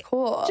it's like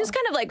cool. just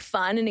kind of like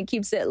fun, and it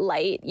keeps it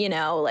light, you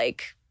know,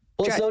 like.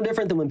 Well, it's no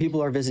different than when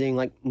people are visiting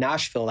like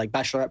Nashville, like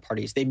bachelorette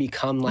parties. They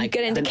become like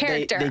get into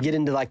character. They get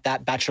into like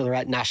that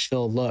bachelorette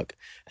Nashville look,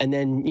 and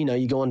then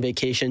you go on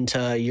vacation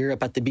to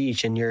Europe at the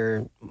beach, and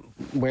you're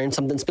wearing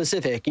something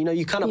specific.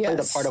 You kind of play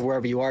the part of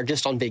wherever you are,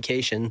 just on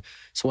vacation.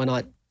 So why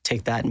not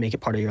take that and make it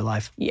part of your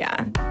life?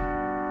 Yeah.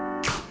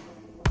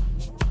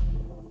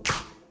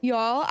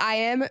 Y'all, I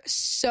am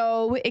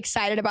so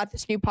excited about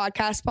this new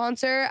podcast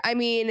sponsor. I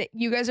mean,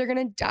 you guys are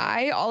going to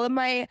die. All of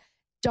my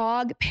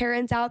dog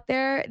parents out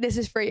there, this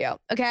is for you,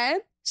 okay?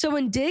 So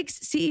when Diggs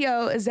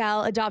CEO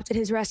Zell adopted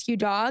his rescue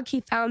dog,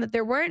 he found that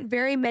there weren't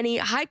very many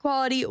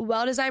high-quality,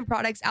 well-designed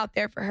products out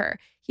there for her.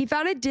 He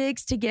founded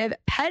Diggs to give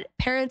pet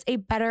parents a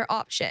better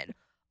option.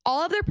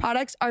 All of their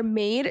products are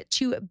made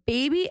to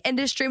baby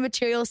industry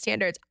material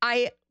standards.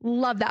 I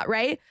love that,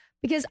 right?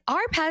 Because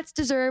our pets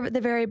deserve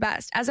the very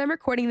best. As I'm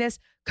recording this,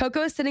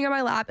 Coco is sitting on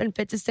my lap and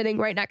Fitz is sitting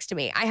right next to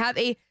me. I have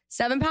a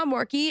 7-pound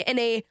Morkie and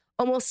a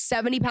almost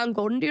 70-pound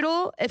Golden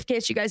Doodle, in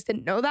case you guys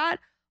didn't know that.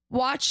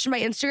 Watch my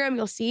Instagram,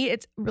 you'll see.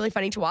 It's really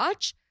funny to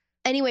watch.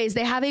 Anyways,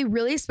 they have a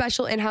really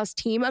special in-house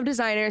team of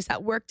designers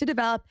that work to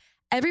develop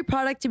every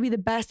product to be the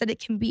best that it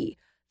can be.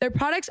 Their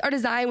products are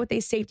designed with a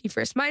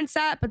safety-first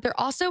mindset, but they're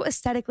also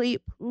aesthetically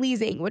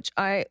pleasing, which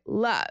I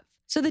love.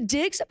 So the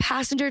Diggs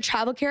Passenger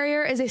Travel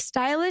Carrier is a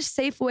stylish,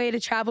 safe way to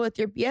travel with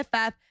your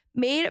BFF,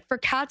 made for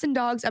cats and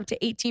dogs up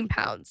to 18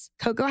 pounds.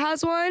 Coco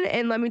has one,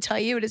 and let me tell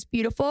you, it is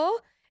beautiful.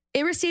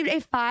 It received a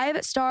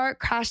 5-star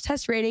crash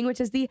test rating, which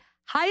is the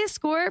highest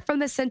score from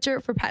the Center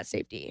for Pet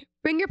Safety.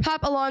 Bring your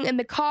pup along in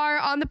the car,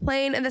 on the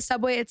plane, in the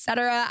subway,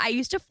 etc. I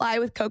used to fly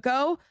with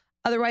Coco,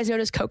 otherwise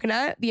known as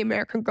Coconut, the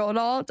American Girl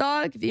doll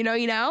dog. If you know,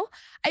 you know.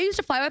 I used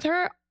to fly with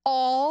her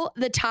all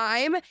the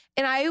time,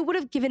 and I would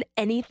have given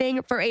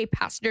anything for a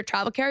passenger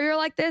travel carrier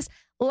like this.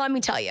 Let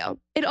me tell you.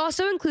 It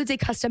also includes a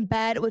custom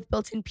bed with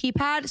built-in pee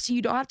pad, so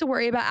you don't have to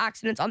worry about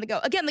accidents on the go.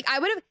 Again, I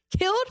would have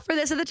killed for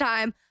this at the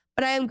time,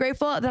 but I am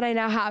grateful that I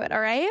now have it, all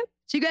right?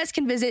 So you guys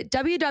can visit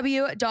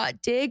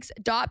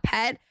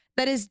www.diggs.pet,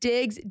 that is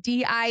Diggs,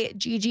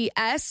 DIGGS.pet,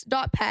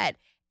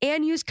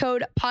 and use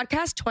code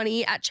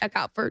podcast20 at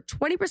checkout for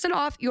 20%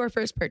 off your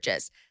first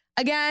purchase.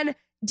 Again,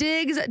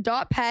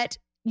 diggs.pet.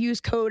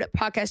 Use code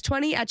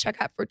podcast20 at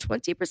checkout for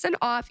 20%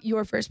 off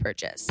your first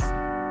purchase.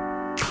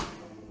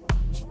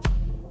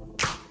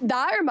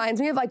 That reminds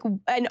me of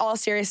in all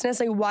seriousness,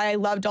 why I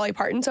love Dolly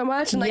Parton so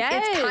much. And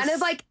it's kind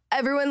of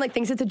everyone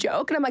thinks it's a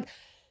joke. And I'm like,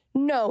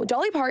 no,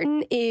 Dolly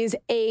Parton is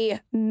a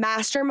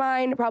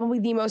mastermind, probably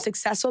the most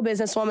successful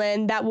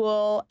businesswoman that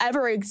will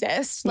ever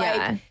exist.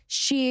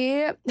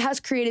 She has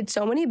created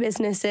so many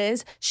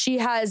businesses. She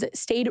has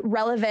stayed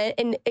relevant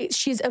and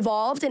she's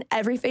evolved in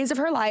every phase of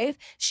her life.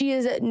 She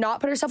has not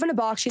put herself in a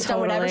box. She's done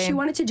whatever she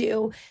wanted to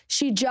do.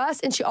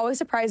 And she always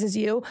surprises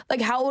you.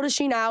 How old is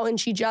she now?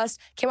 And she just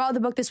came out with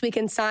a book this week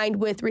and signed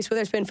with Reese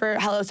Witherspoon for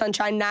Hello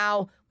Sunshine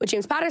now with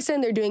James Patterson.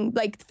 They're doing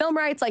film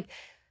rights.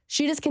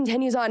 She just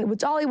continues on with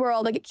Dolly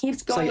World. It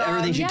keeps going on.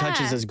 Everything she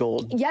touches is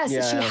gold. Yes,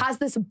 she has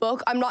this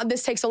book.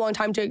 This takes a long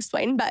time to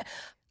explain, but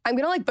I'm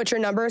going to butcher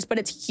numbers, but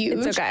it's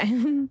huge. It's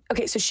okay.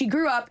 Okay, so she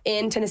grew up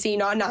in Tennessee,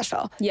 not in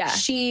Nashville. Yeah.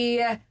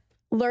 She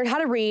learned how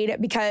to read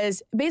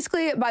because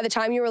basically by the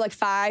time you were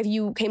 5,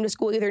 you came to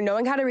school either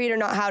knowing how to read or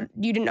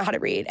you didn't know how to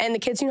read. And the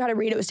kids who knew how to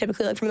read, it was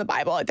typically from the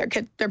Bible.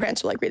 Their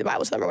parents would read the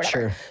Bible to them or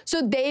whatever. Sure.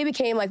 So they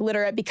became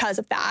literate because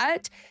of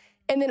that.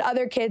 And then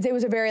other kids, it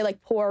was a very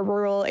poor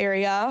rural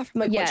area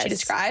from what she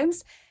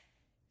describes.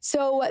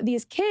 So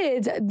these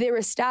kids, there were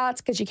stats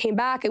because she came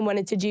back and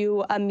wanted to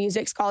do a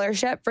music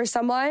scholarship for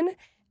someone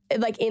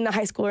in the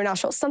high school or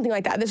Nashville, something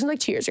like that. This was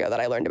 2 years ago that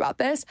I learned about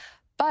this.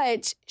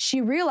 But she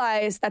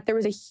realized that there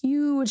was a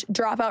huge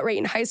dropout rate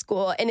in high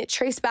school, and it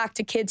traced back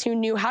to kids who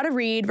knew how to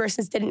read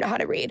versus didn't know how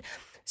to read.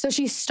 So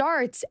she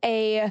starts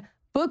a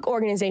book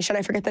organization,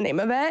 I forget the name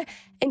of it,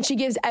 and she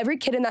gives every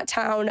kid in that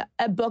town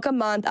a book a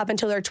month up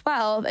until they're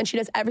 12, and she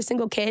does every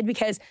single kid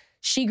because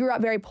she grew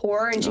up very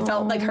poor and she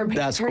felt her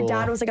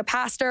dad was a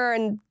pastor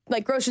and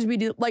groceries would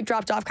be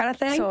dropped off kind of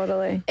thing.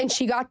 Totally. And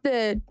she got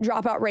the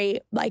dropout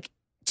rate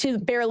to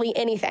barely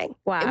anything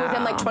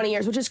within 20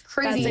 years, which is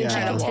crazy. And she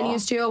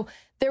continues to.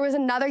 There was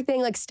another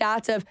thing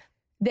stats of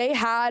they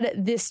had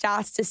this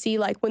stats to see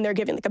when they're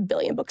giving 1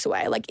 billion books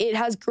away. It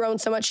has grown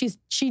so much.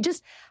 She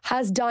just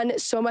has done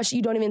so much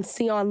you don't even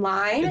see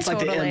online. It's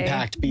the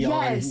impact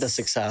beyond the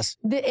success.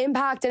 The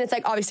impact, and it's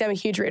obviously I'm a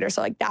huge reader,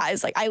 so that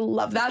is I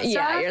love that stuff.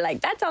 Yeah, you're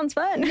that sounds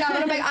fun.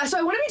 Yeah, but I'm so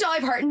I want to be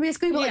Dolly Parton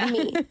basically, but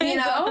me, you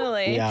know?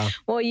 Totally. Yeah.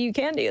 Well, you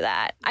can do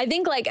that. I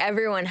think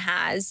everyone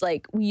has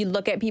you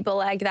look at people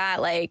like that,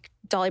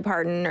 Dolly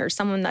Parton or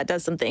someone that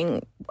does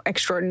something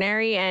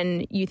extraordinary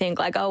and you think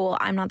oh, well,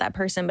 I'm not that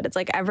person. But it's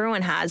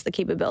everyone has the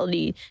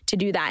capability to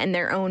do that in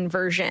their own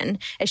version.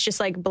 It's just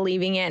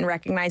believing it and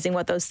recognizing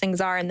what those things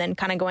are and then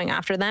kind of going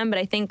after them. But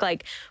I think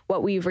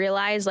what we've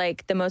realized,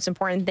 the most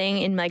important thing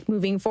in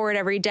moving forward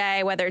every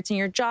day, whether it's in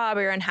your job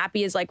or you're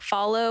unhappy, is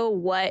follow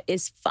what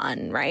is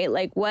fun, right?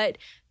 What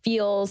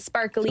feels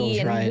sparkly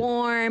and right.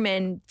 warm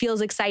and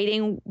feels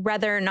exciting,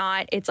 whether or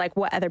not it's like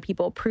what other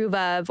people approve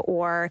of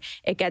or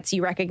it gets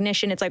you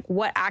recognition. It's like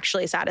what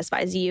actually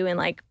satisfies you and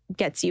like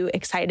gets you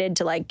excited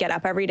to like get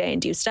up every day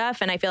and do stuff.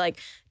 And I feel like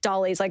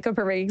Dolly's like a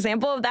perfect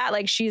example of that.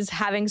 Like she's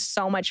having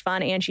so much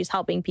fun and she's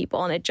helping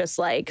people, and it just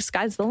like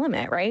sky's the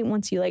limit, right?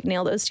 Once you like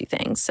nail those two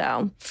things.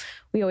 So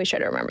we always try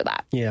to remember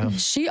that. Yeah.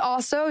 She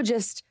also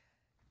just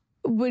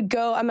would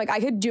go, I'm like, I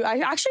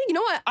actually, you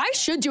know what? I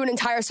should do an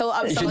entire solo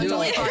episode with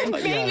Dolly Parton.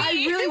 Yeah. I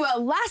really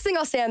will. Last thing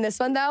I'll say on this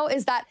one, though,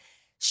 is that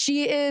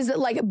she is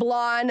like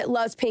blonde,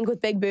 loves pink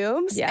with big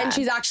boobs. Yeah. And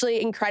she's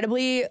actually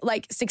incredibly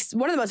like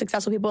one of the most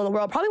successful people in the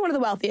world, probably one of the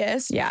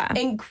wealthiest. Yeah.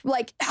 And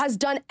like has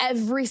done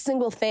every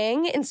single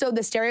thing. And so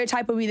the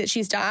stereotype would be that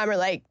she's dumb or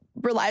like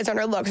relies on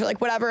her looks or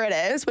like whatever it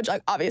is, which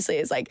like obviously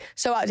is like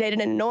so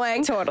outdated and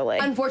annoying. Totally.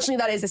 Unfortunately,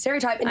 that is a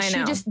stereotype, and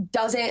she just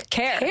doesn't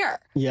care.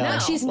 Yeah. No,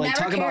 she's like,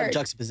 never talk cared. about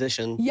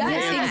juxtaposition.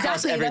 Yes,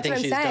 exactly. That's what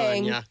I'm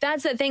saying. Done, yeah.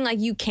 That's the thing. Like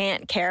you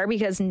can't care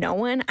because no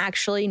one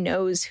actually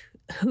knows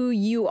who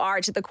you are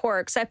to the core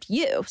except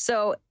you.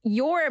 So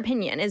your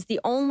opinion is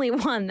the only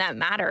one that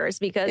matters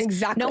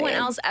because no one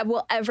else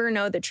will ever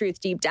know the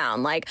truth deep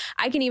down. Like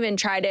I can even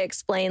try to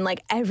explain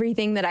like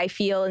everything that I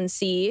feel and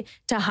see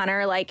to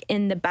Hunter like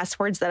in the best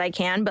words that I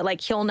can, but like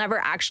he'll never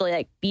actually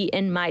like be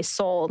in my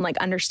soul and like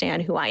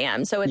understand who I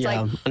am. So it's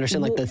like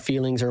understand like the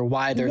feelings or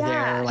why they're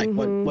there, like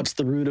what's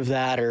the root of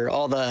that, or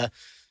all the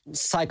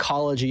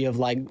psychology of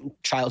like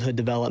childhood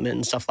development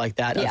and stuff like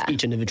that of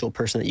each individual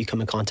person that you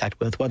come in contact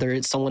with, whether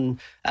it's someone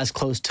as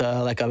close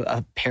to like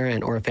a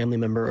parent or a family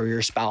member or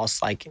your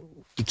spouse. Like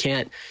you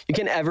can't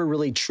ever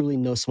really truly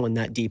know someone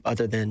that deep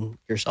other than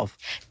yourself.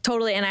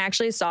 Totally. And I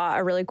actually saw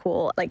a really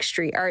cool like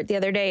street art the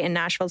other day in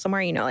Nashville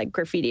somewhere, you know, like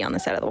graffiti on the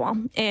side of the wall.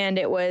 And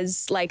it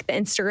was like the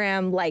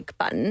Instagram like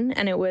button,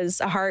 and it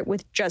was a heart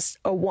with just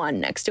a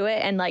 1 next to it.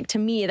 And like to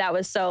me, that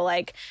was so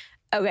like,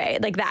 okay,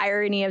 like the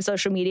irony of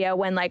social media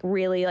when like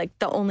really like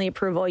the only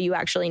approval you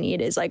actually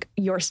need is like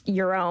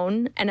your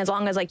own. And as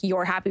long as like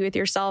you're happy with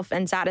yourself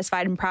and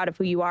satisfied and proud of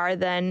who you are,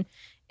 then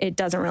it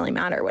doesn't really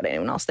matter what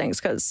anyone else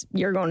thinks because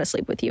you're going to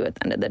sleep with you at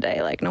the end of the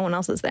day. Like no one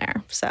else is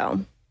there. So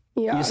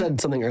yeah. You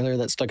said something earlier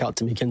that stuck out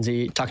to me,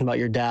 Kenzie, talking about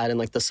your dad and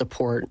like the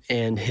support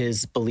and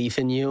his belief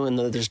in you. And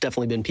there's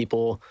definitely been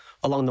people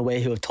along the way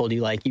who have told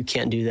you like, you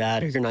can't do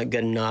that or you're not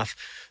good enough.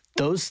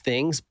 Those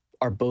things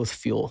are both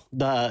fuel.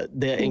 The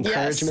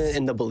encouragement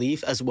and the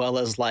belief, as well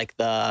as like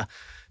the,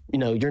 you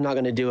know, you're not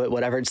going to do it,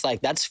 whatever. It's like,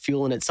 that's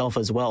fuel in itself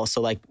as well.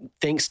 So like,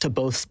 thanks to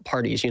both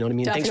parties, you know what I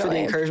mean? Definitely. Thanks for the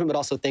encouragement, but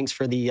also thanks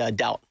for the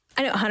doubt.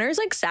 I know Hunter's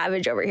like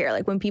savage over here.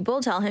 Like when people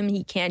tell him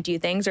he can't do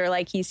things or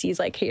like he sees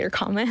like hater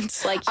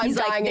comments, like he's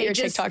I'm dying like, at your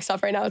TikTok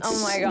stuff right now.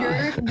 Oh my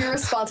God. Your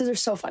responses are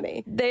so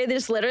funny. They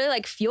just literally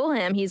like fuel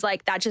him. He's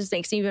like, that just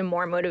makes me even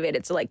more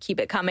motivated to like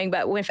keep it coming.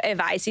 But if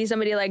I see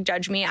somebody like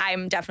judge me,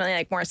 I'm definitely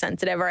like more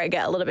sensitive or I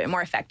get a little bit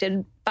more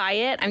affected by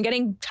it. I'm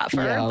getting tougher,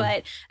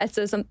 but it's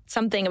so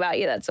something about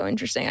you that's so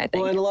interesting, I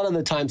think. Well, and a lot of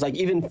the times, like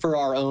even for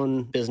our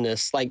own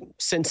business, like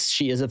since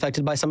she is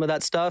affected by some of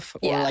that stuff,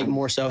 or like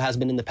more so has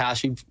been in the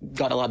past, you've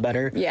gotten a lot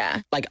better.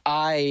 Yeah. Like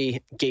I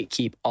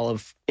gatekeep all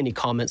of any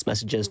comments,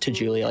 messages to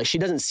Julia. Like she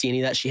doesn't see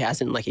any of that. She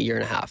hasn't in like a year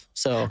and a half.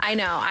 So I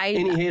know.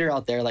 Any hater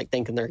out there like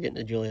thinking they're getting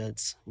to Julia,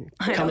 it's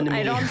coming to me.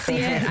 I don't see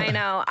it. I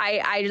know.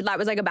 I that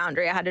was like a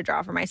boundary I had to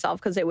draw for myself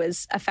because it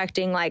was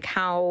affecting like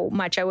how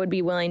much I would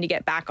be willing to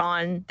get back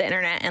on the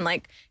internet and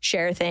like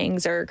share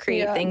things or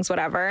create things,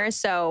 whatever.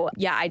 So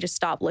yeah, I just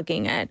stopped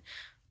looking at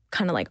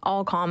kind of like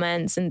all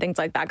comments and things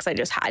like that because I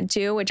just had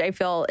to, which I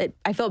feel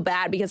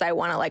bad because I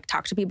want to like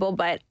talk to people,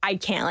 but I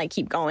can't like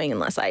keep going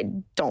unless I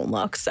don't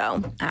look.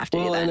 So I have to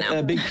do that now.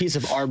 A big piece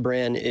of our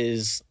brand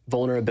is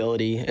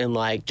vulnerability and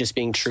like just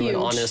being true and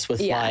honest with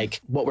like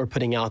what we're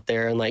putting out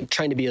there and like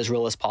trying to be as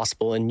real as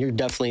possible. And you're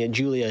definitely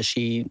Julia.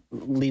 She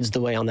leads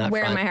the way on that.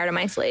 Wearing my heart on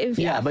my sleeve.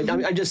 Yeah, but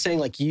I'm just saying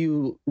like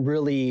you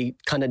really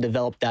kind of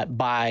developed that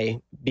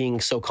by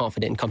being so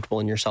confident and comfortable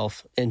in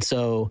yourself. And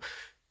so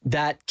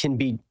that can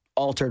be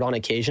altered on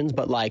occasions,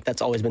 but like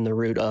that's always been the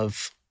root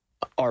of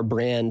our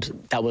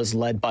brand that was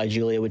led by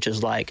Julia, which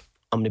is like,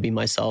 I'm going to be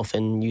myself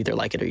and you either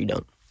like it or you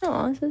don't.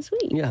 Oh, that's so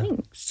sweet. Yeah.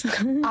 Thanks.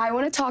 I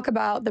want to talk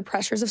about the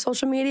pressures of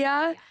social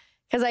media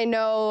because I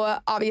know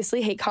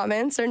obviously hate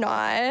comments are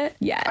not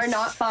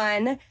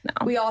fun.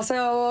 No. We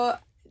also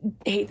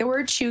hate the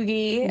word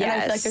chuggy. And I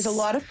feel like there's a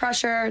lot of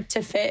pressure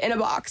to fit in a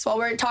box. While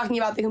we're talking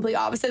about the complete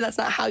opposite, that's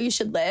not how you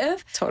should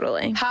live.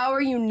 Totally. How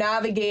are you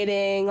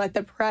navigating like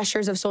the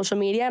pressures of social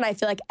media? And I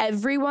feel like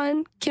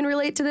everyone can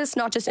relate to this,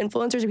 not just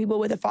influencers or people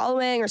with a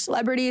following or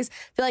celebrities.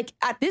 I feel like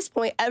at this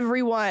point,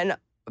 everyone,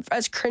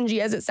 as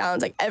cringy as it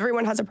sounds, like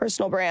everyone has a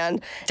personal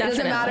brand. Definitely. It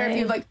doesn't matter if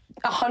you have like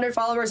 100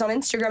 followers on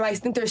Instagram. I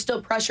think there's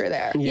still pressure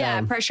there.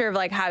 Yeah, pressure of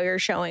like how you're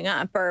showing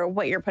up or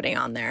what you're putting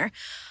on there.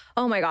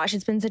 Oh my gosh,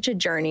 it's been such a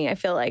journey. I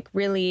feel like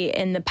really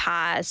in the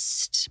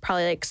past,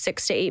 probably like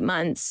 6 to 8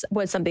 months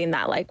was something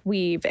that like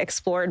we've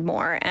explored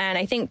more. And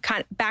I think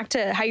kind of back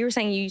to how you were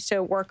saying you used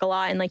to work a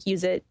lot and like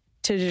use it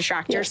to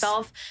distract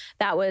yourself.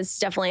 That was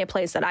definitely a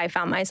place that I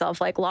found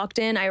myself like locked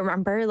in. I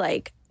remember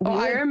like,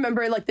 I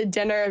remember like the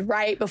dinner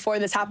right before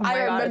this happened.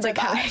 I remember it's like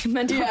that.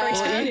 mental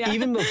breakdown.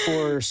 Even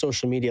before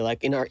social media,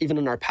 like even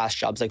in our past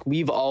jobs, like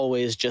we've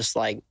always just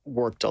like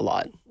worked a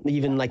lot.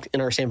 Even like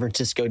in our San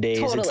Francisco days,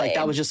 it's like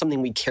that was just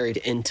something we carried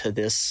into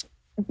this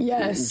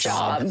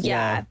job.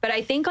 Yeah. But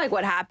I think like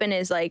what happened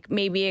is like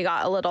maybe it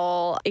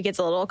gets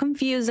a little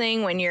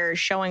confusing when you're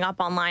showing up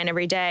online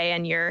every day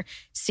and you're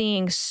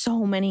seeing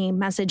so many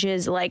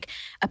messages, like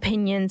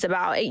opinions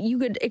about it.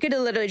 It could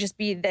literally just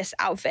be this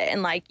outfit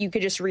and like you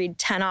could just read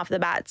 10 off the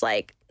bat. It's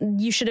like,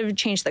 you should have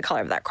changed the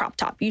color of that crop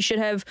top. You should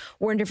have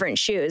worn different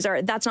shoes,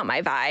 or that's not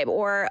my vibe,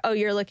 or, oh,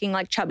 you're looking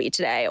like chubby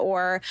today,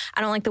 or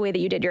I don't like the way that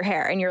you did your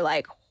hair. And you're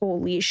like,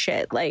 holy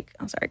shit. Like,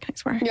 I'm sorry, can I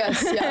swear?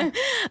 Yes, yeah.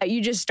 You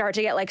just start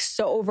to get like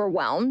so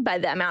overwhelmed by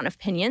the amount of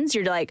opinions.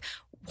 You're like,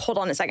 hold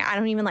on a second, I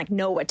don't even like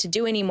know what to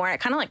do anymore. It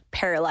kind of like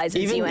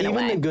paralyzes you in a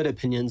way. Even the good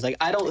opinions. Like,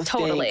 I don't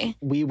think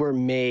we were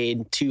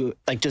made to,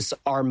 like, just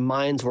our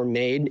minds were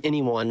made,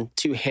 anyone,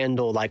 to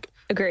handle like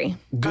agree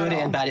good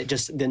and bad. It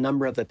just the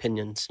number of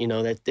opinions, you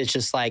know, that it's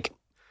just like,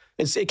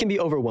 it can be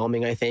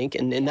overwhelming, I think.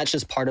 And that's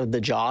just part of the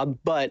job.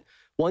 But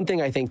one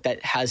thing I think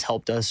that has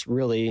helped us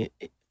really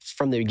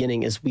from the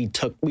beginning is we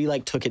took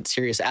it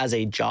serious as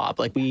a job.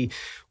 Like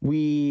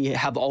we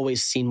have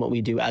always seen what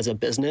we do as a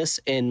business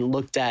and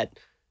looked at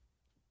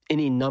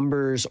any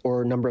numbers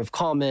or number of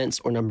comments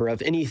or number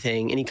of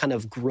anything, any kind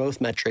of growth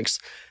metrics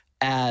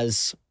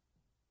as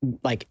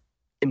like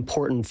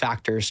important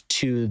factors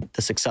to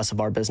the success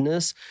of our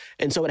business.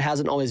 And so it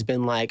hasn't always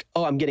been like,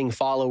 oh, I'm getting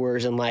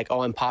followers and like,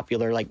 oh, I'm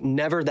popular. Like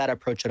never that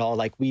approach at all.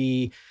 Like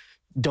we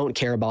don't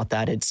care about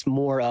that. It's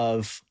more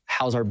of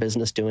how's our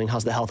business doing?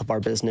 How's the health of our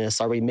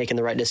business? Are we making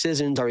the right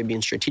decisions? Are we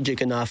being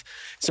strategic enough?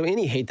 So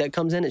any hate that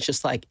comes in, it's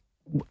just like,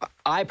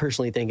 I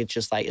personally think it's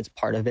just like, it's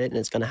part of it and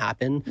it's going to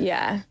happen.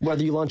 Yeah.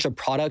 Whether you launch a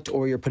product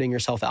or you're putting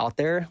yourself out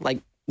there,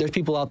 like there's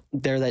people out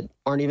there that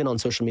aren't even on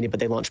social media, but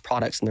they launch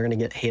products and they're going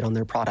to get hate on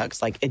their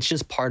products. Like it's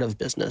just part of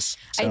business.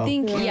 So. I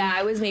think,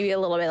 I was maybe a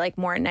little bit like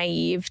more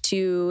naive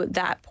to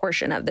that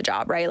portion of the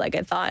job, right? Like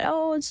I thought,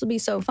 oh, this will be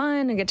so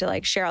fun. I get to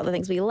like share all the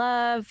things we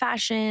love,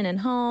 fashion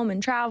and home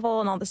and travel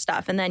and all this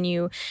stuff. And then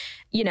you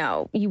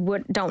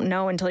don't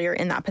know until you're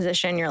in that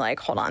position. You're like,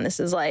 hold on, this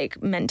is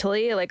like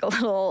mentally like a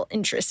little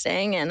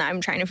interesting. And I'm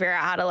trying to figure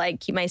out how to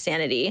like keep my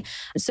sanity.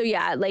 So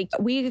yeah, like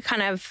we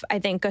kind of, I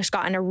think, just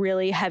got in a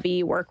really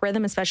heavy work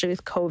rhythm, especially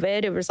with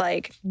COVID. It was like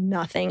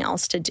nothing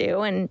else to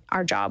do. And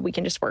our job, we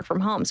can just work from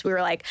home. So we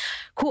were like,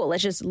 cool,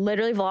 let's just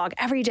literally vlog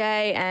every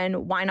day.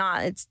 And why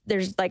not?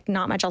 There's like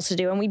not much else to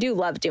do. And we do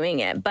love doing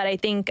it. But I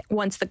think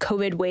once the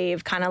COVID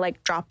wave kind of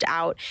like dropped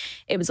out,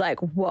 it was like,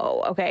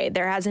 whoa, okay,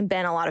 there hasn't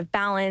been a lot of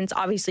balance.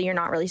 Obviously, you're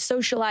not really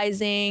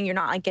socializing. You're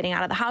not like getting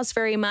out of the house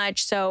very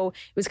much. So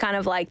it was kind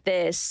of like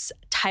this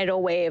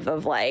tidal wave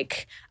of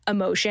like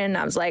emotion.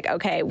 I was like,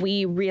 okay,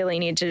 we really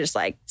need to just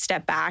like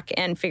step back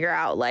and figure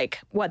out like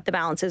what the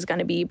balance is going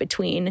to be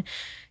between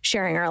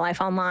sharing our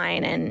life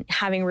online and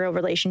having real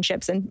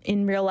relationships and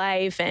in real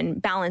life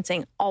and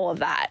balancing all of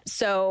that.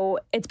 So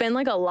it's been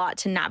like a lot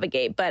to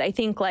navigate. But I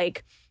think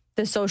like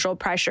the social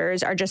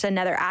pressures are just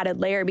another added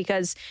layer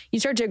because you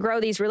start to grow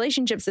these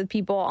relationships with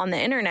people on the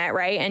internet,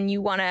 right? And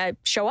you want to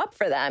show up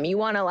for them. You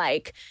want to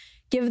like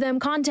give them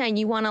content.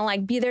 You want to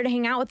like be there to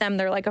hang out with them.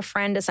 They're like a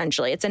friend,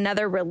 essentially. It's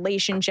another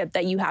relationship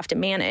that you have to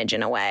manage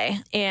in a way.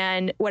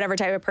 And whatever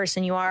type of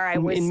person you are,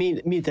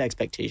 meet the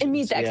expectation. And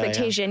meet the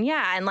expectation,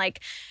 yeah. And like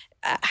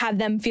have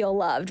them feel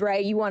loved,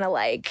 right? You want to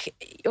like,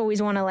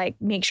 always want to like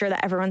make sure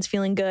that everyone's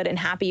feeling good and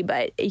happy,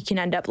 but it can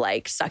end up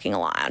like sucking a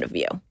lot out of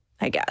you,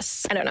 I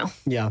guess. I don't know.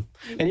 Yeah.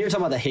 And you were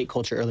talking about the hate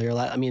culture earlier.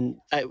 I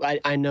mean,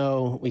 I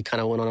know we kind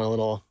of went on a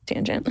little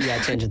tangent.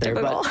 Yeah, tangent there.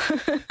 but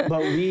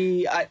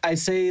I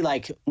say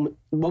like,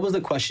 what was the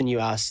question you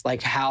asked?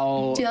 Like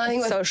how dealing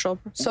with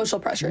social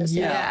pressures.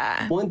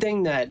 Yeah. One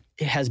thing that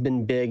has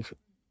been big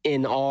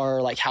in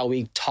our like how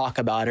we talk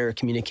about it or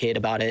communicate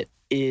about it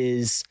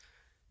is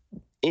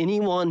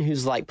anyone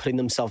who's like putting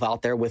themselves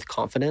out there with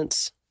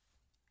confidence.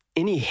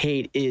 Any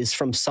hate is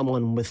from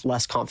someone with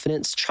less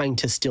confidence trying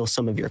to steal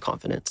some of your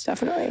confidence.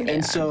 Definitely.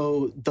 And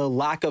so the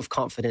lack of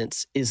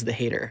confidence is the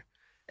hater.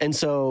 And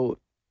so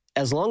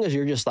as long as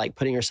you're just like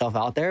putting yourself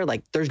out there,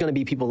 like there's going to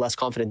be people less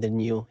confident than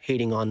you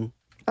hating on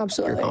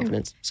your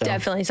confidence. So.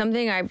 Definitely.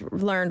 Something I've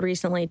learned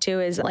recently too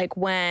is like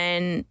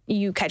when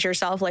you catch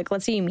yourself, like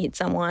let's say you meet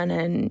someone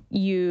and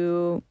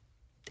you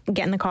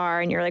get in the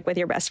car and you're like with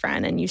your best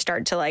friend and you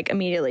start to like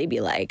immediately be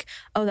like,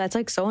 oh, that's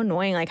like so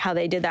annoying, like how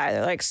they did that.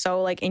 They're like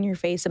so like in your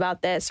face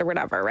about this or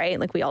whatever, right?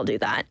 Like we all do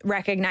that.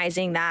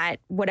 Recognizing that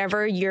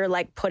whatever you're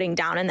like putting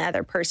down in the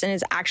other person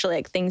is actually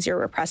like things you're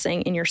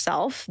repressing in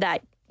yourself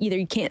that either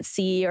you can't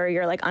see or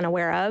you're like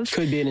unaware of.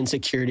 Could be an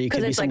insecurity.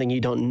 Could be something like,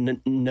 you don't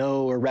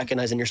know or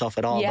recognize in yourself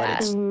at all, but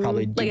it's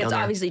probably like it's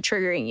obviously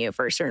triggering you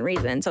for a certain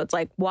reason. So it's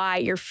like why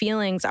your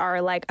feelings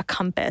are like a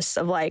compass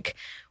of like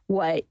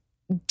what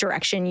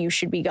direction you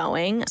should be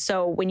going.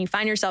 So when you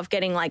find yourself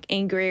getting like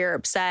angry or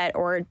upset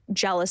or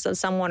jealous of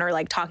someone or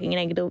like talking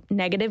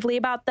negatively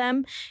about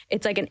them,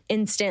 it's like an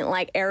instant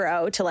like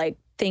arrow to like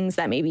things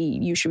that maybe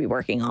you should be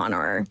working on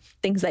or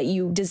things that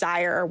you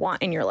desire or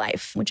want in your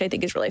life, which I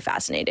think is really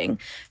fascinating.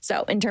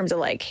 So in terms of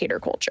like hater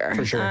culture.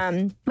 For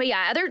sure. But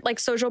yeah, other like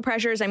social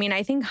pressures. I mean,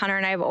 I think Hunter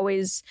and I have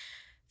always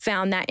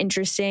found that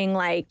interesting,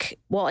 like,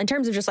 well, in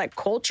terms of just like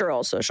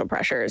cultural social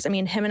pressures. I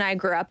mean, him and I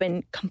grew up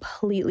in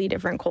completely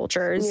different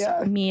cultures.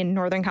 Yeah. Me in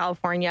Northern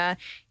California,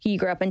 he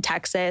grew up in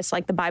Texas,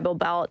 like the Bible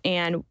Belt,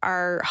 and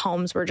our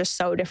homes were just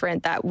so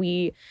different that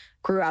we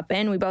grew up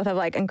in. We both have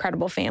like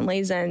incredible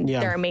families and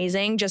they're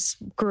amazing, just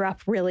grew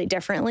up really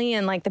differently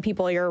and like the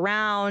people you're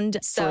around.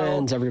 So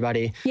friends,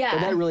 everybody. Yeah.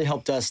 But that really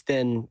helped us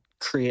then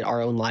create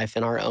our own life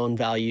and our own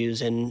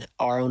values and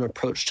our own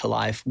approach to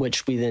life,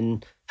 which we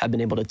then have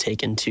been able to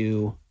take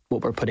into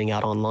what we're putting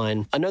out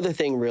online. Another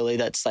thing really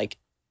that's like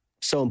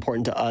so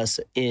important to us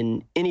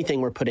in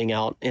anything we're putting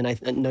out, and I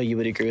know you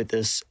would agree with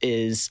this,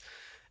 is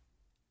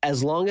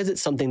as long as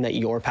it's something that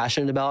you're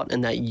passionate about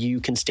and that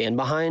you can stand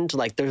behind,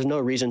 like there's no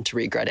reason to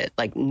regret it.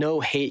 Like no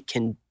hate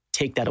can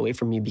take that away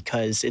from you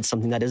because it's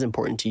something that is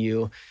important to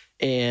you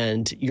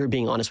and you're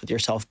being honest with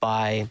yourself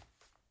by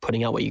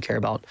putting out what you care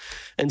about.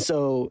 And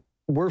so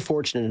we're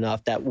fortunate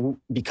enough that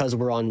because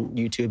we're on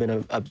YouTube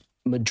and a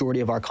majority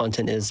of our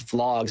content is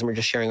vlogs and we're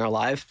just sharing our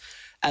life,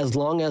 as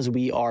long as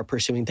we are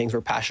pursuing things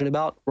we're passionate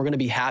about, we're going to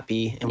be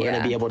happy and we're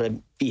going to be able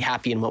to be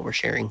happy in what we're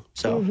sharing.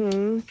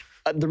 So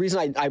the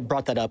reason I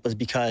brought that up was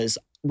because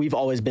we've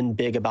always been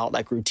big about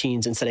like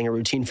routines and setting a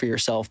routine for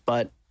yourself.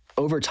 But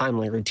over time,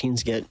 like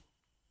routines get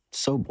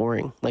so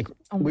boring. Like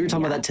we were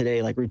talking about that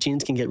today, like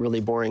routines can get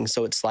really boring.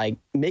 So it's like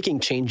making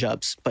change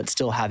ups, but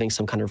still having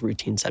some kind of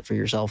routine set for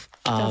yourself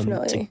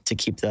to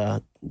keep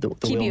the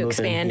keep wheel you moving.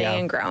 expanding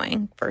and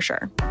growing for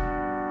sure.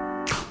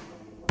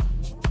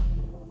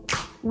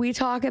 We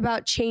talk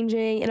about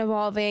changing and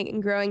evolving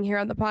and growing here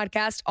on the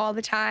podcast all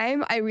the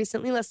time. I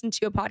recently listened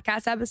to a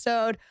podcast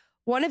episode.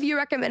 One of you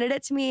recommended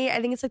it to me.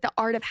 I think it's like The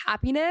Art of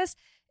Happiness.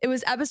 It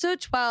was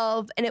episode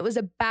 12, and it was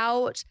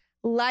about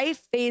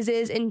life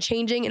phases and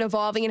changing and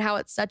evolving and how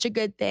it's such a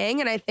good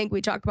thing. And I think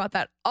we talk about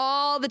that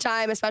all the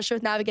time, especially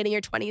with navigating your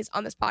 20s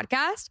on this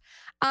podcast.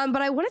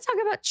 But I want to talk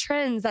about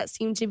trends that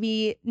seem to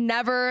be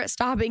never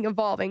stopping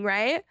evolving,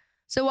 right?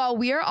 So while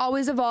we are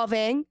always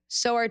evolving,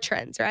 so are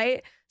trends,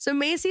 right? So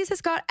Macy's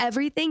has got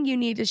everything you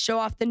need to show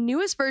off the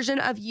newest version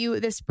of you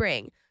this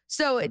spring.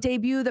 So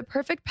debut the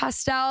perfect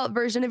pastel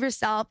version of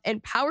yourself in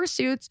power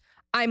suits.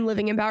 I'm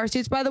living in power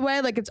suits, by the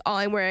way. Like it's all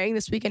I'm wearing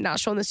this week in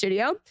Nashville in the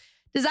studio.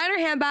 Designer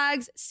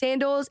handbags,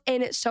 sandals,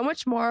 and so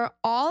much more,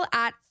 all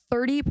at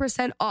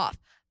 30% off.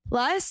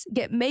 Plus,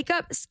 get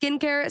makeup,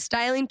 skincare,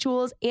 styling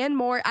tools, and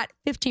more at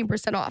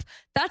 15% off.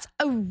 That's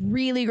a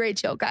really great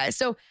deal, guys.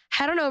 So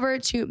head on over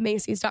to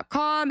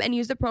Macy's.com and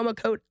use the promo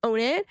code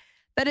OWNIT.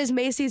 That is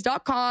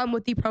Macy's.com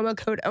with the promo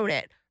code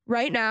OWNIT.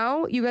 Right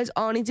now, you guys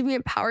all need to be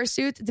in power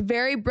suits. It's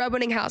very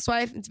breadwinning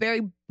housewife. It's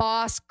very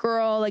boss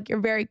girl. Like you're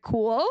very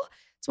cool.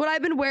 It's what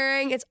I've been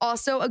wearing. It's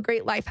also a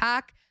great life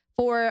hack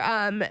for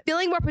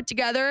feeling more put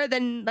together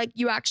than like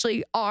you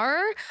actually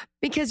are,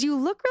 because you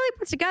look really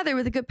put together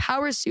with a good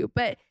power suit,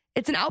 but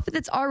it's an outfit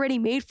that's already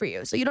made for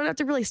you. So you don't have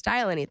to really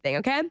style anything,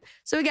 okay?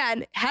 So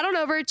again, head on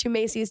over to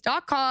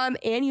Macy's.com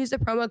and use the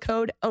promo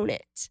code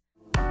OWNIT.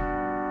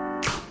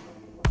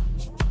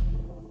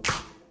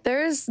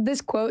 There's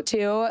this quote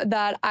too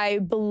that I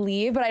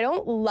believe, but I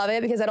don't love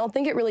it because I don't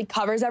think it really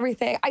covers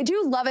everything. I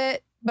do love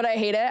it, but I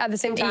hate it at the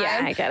same time.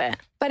 Yeah, I get it.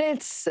 But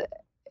it's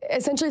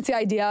the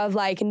idea of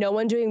like no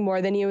one doing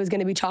more than you is going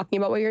to be talking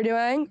about what you're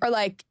doing, or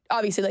like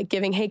obviously like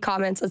giving hate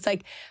comments. It's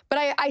like, but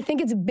I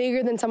think it's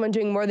bigger than someone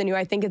doing more than you.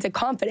 I think it's a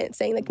confidence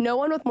thing. Like no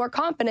one with more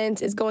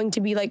confidence is going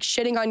to be like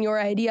shitting on your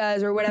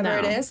ideas or whatever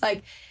it is.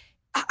 Like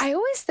I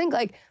always think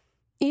like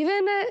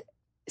even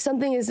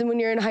something is when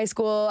you're in high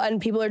school and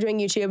people are doing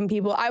YouTube and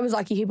people, I was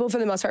lucky, people for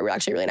the most part were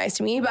actually really nice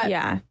to me, but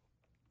yeah,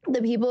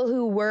 the people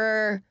who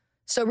were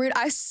so rude,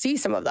 I see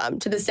some of them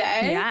to this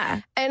day.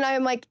 Yeah. And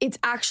I'm like, it's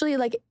actually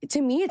like,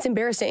 to me, it's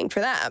embarrassing for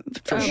them.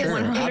 For sure.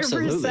 100%.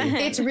 Absolutely.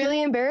 It's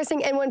really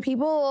embarrassing. And when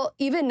people,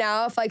 even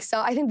now, if like,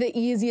 so I think the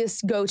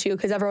easiest go-to,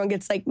 because everyone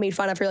gets like made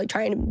fun of for like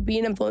trying to be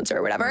an influencer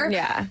or whatever.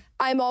 Yeah.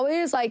 I'm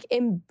always like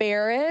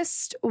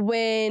embarrassed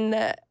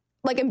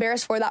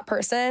for that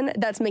person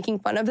that's making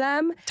fun of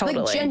them. Totally.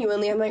 Like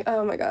genuinely, I'm like,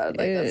 oh my God,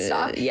 like let's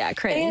stop. Yeah,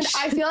 cringe. And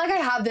I feel like I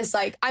have this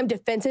like, I'm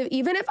defensive,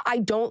 even if I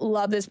don't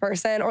love this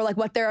person or like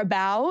what they're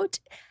about.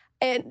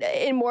 And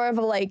in more of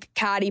a like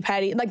catty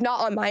petty, like not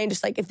on mine,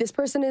 just like if this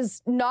person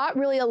is not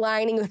really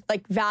aligning with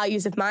like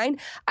values of mine,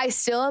 I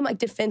still am like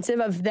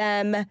defensive of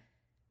them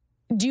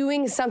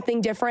doing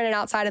something different and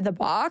outside of the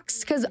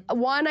box. Because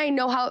one, I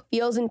know how it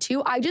feels, and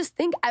two, I just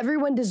think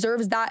everyone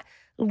deserves that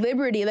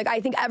liberty. Like I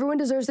think everyone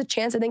deserves a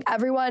chance. I think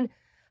everyone,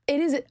 it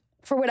is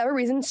for whatever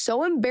reason,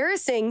 so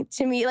embarrassing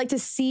to me, like to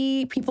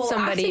see people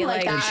acting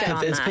like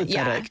that. It's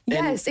pathetic.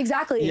 Yeah. Yes,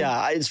 exactly.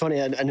 Yeah, it's funny.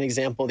 An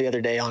example the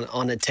other day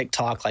on a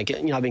TikTok, like,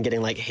 I've been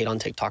getting like hate on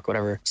TikTok,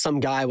 whatever. Some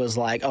guy was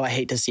like, oh, I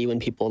hate to see when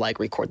people like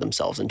record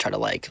themselves and try to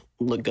like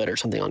look good or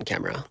something on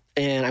camera.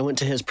 And I went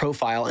to his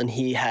profile and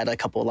he had a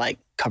couple like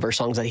cover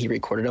songs that he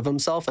recorded of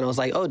himself. And I was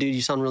like, oh, dude,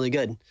 you sound really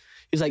good.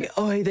 He's like,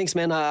 oh, hey, thanks,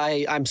 man.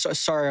 I'm so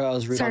sorry I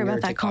was rude on your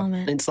TikTok.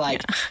 Comment. And it's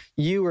like,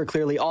 you were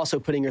clearly also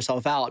putting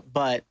yourself out,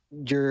 but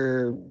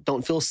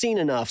don't feel seen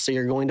enough. So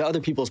you're going to other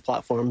people's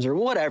platforms or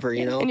whatever,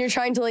 you know? And you're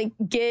trying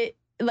to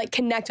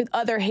connect with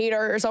other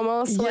haters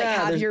almost to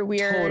have your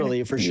weird.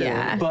 Totally, for sure.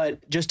 Yeah.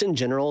 But just in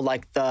general,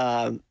 like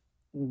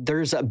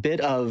there's a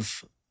bit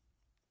of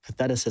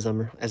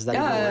patheticism, is that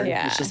even a word?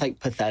 Yeah. It's just like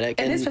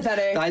pathetic. It is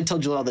pathetic. I tell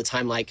Julie all the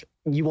time, like,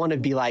 you want to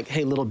be like,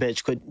 hey, little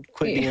bitch, quit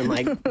being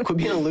like, quit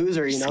being a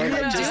loser, you know?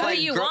 Like, just do like what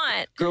you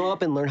want. Grow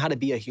up and learn how to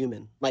be a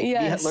human. Like,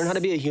 learn how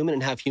to be a human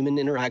and have human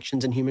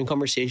interactions and human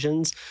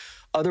conversations.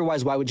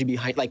 Otherwise, why would you be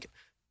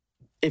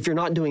if you're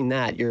not doing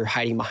that, you're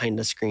hiding behind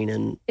a screen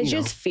and it's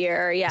just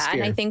fear. Yeah.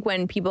 And I think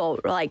when people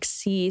like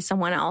see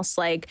someone else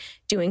like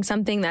doing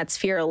something that's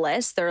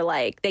fearless, they're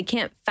like, they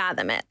can't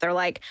fathom it. They're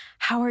like,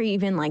 how are you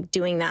even like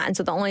doing that? And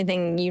so the only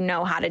thing you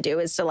know how to do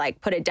is to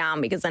like put it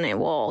down, because then it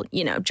will,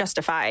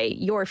 justify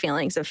your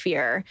feelings of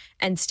fear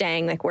and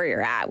staying like where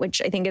you're at,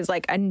 which I think is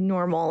like a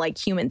normal like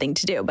human thing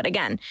to do. But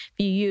again,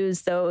 if you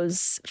use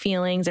those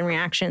feelings and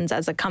reactions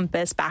as a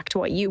compass back to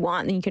what you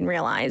want, then you can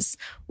realize,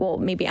 well,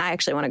 maybe I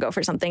actually want to go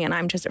for something and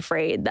I'm just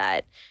afraid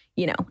that,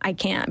 I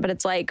can't. But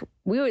it's like,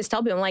 we always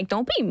tell people, like,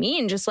 don't be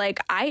mean. Just like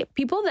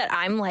people that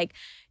I'm like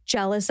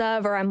jealous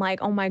of, or I'm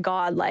like, oh my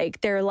God, like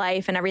their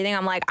life and everything.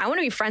 I'm like, I want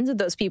to be friends with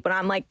those people. And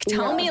I'm like,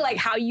 tell me like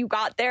how you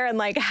got there and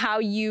like how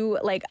you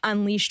like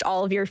unleashed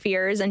all of your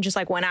fears and just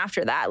like went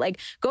after that. Like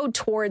go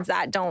towards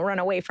that. Don't run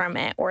away from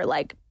it or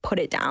like put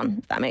it down,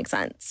 if that makes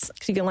sense.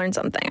 Because you can learn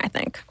something, I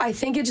think. I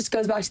think it just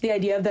goes back to the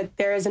idea of that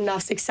there is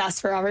enough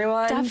success for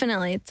everyone.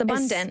 Definitely. It's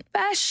abundant.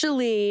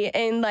 Especially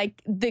in like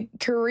the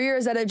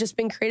careers that have just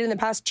been created in the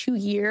past 2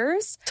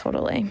 years.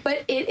 Totally.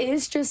 But it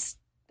is just,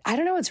 I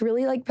don't know, it's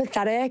really like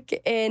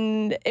pathetic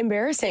and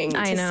embarrassing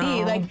to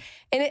see. Like,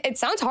 and it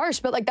sounds harsh,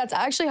 but like that's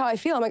actually how I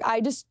feel. I'm like,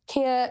 I just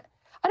can't,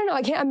 I don't know,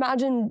 I can't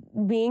imagine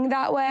being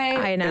that way.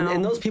 I know.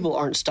 And those people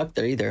aren't stuck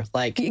there either.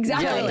 Like,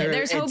 exactly. Yeah,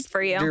 there's hope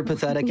for you. You're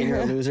pathetic and you're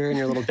a loser and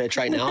you're a little bitch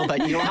right now,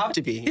 but you don't have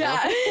to be. You know?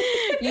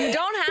 You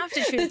don't have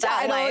to choose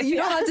that life. You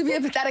don't have to be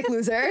a pathetic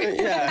loser.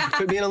 Yeah,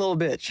 quit being a little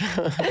bitch.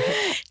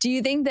 Do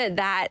you think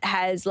that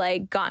has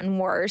like gotten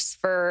worse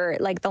for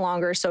like the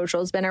longer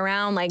social's been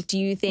around? Like, do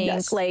you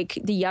think like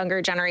the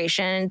younger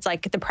generation, it's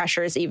like the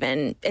pressure is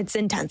it's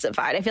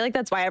intensified? I feel like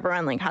that's why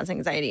everyone like has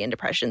anxiety and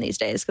depression these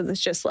days, because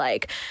it's just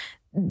like,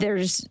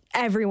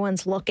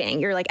 everyone's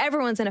looking. You're like,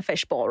 everyone's in a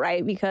fishbowl,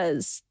 right?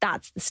 Because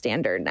that's the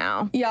standard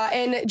now. Yeah.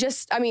 And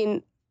just, I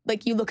mean,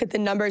 like you look at the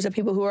numbers of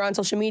people who are on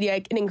social media,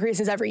 it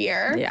increases every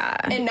year. Yeah.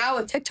 And now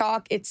with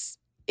TikTok, it's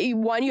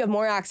one, you have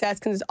more access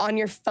because it's on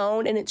your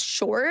phone and it's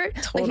short.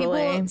 Totally.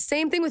 Like people,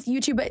 same thing with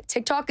YouTube, but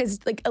TikTok is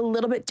like a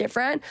little bit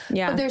different.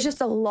 Yeah. But there's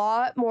just a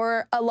lot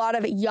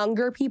of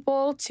younger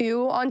people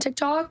too on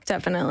TikTok.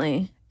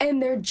 Definitely. And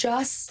they're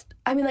just,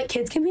 I mean, like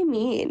kids can be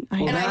mean. I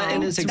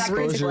think it's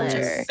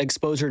exposure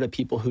exposure to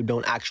people who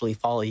don't actually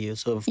follow you.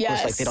 So of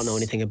course, like they don't know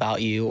anything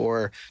about you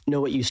or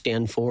know what you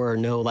stand for or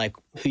know like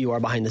who you are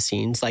behind the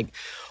scenes. Like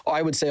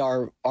I would say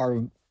our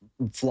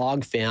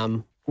vlog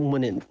fam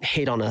wouldn't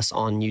hate on us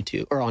on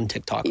YouTube or on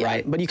TikTok,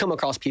 right? But you come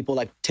across people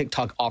like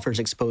TikTok offers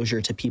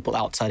exposure to people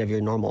outside of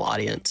your normal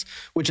audience,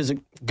 which is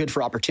good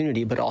for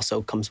opportunity, but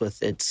also comes with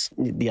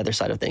the other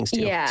side of things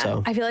too. Yeah,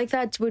 so. I feel like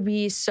that would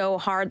be so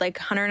hard. Like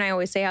Hunter and I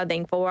always say how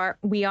thankful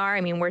we are.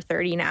 I mean, we're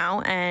 30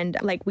 now and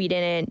like we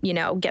didn't,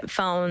 get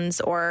phones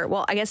or,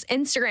 well, I guess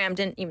Instagram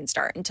didn't even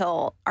start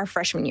until our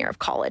freshman year of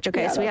college.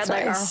 Okay, so we had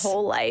like our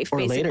whole life or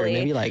basically. Later,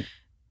 maybe like.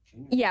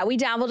 Yeah, we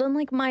dabbled in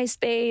like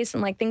MySpace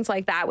and like things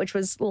like that, which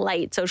was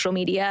light social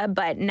media,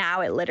 but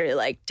now it literally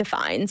like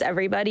defines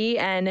everybody.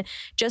 And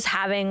just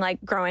having like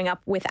growing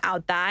up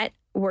without that,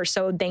 we're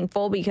so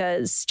thankful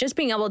because just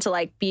being able to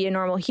like be a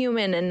normal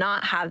human and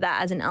not have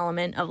that as an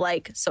element of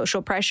like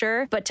social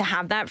pressure, but to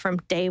have that from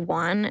day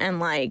one and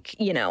like,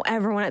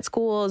 everyone at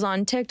school is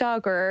on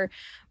TikTok or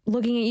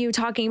looking at you,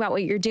 talking about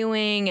what you're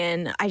doing.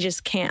 And I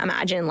just can't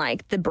imagine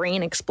like the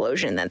brain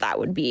explosion that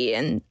would be.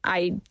 And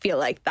I feel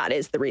like that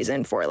is the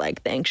reason for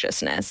like the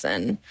anxiousness.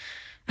 And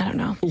I don't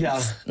know.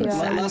 Yeah.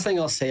 Last thing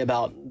I'll say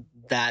about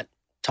that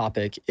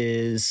topic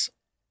is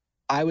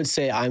I would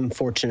say I'm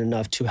fortunate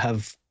enough to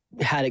have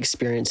had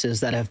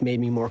experiences that have made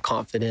me more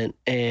confident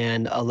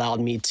and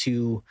allowed me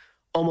to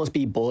almost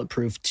be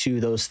bulletproof to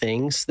those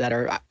things that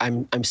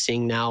I'm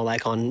seeing now,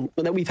 like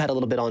that we've had a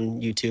little bit on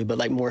YouTube, but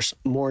like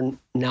more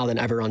now than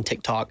ever on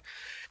TikTok.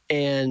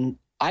 And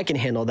I can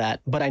handle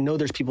that, but I know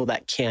there's people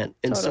that can't.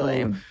 And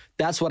so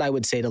that's what I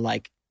would say to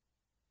like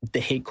the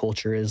hate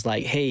culture is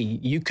like, hey,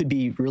 you could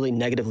be really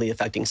negatively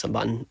affecting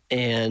someone.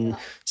 And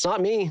it's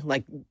not me.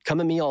 Like come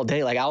at me all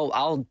day. Like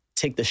I'll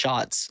take the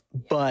shots,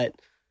 but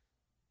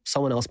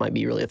someone else might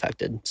be really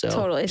affected. So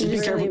Totally. just be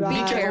Really careful. Be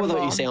bad. careful with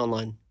what you say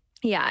online.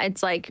 Yeah,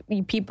 it's like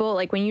people,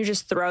 like when you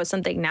just throw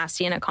something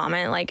nasty in a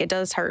comment, like it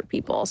does hurt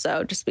people.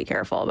 So just be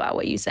careful about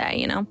what you say,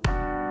 you know?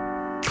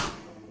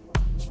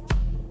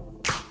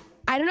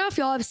 I don't know if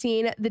y'all have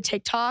seen the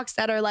TikToks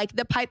that are like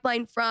the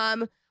pipeline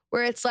from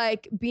where it's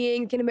like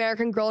being an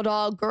American Girl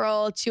doll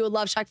girl to a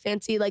Love Shack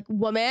fancy like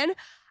woman.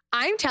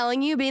 I'm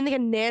telling you, being like a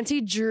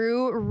Nancy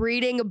Drew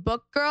reading a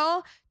book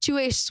girl to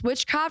a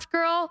Switchcraft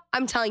girl,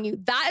 I'm telling you,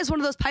 that is one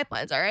of those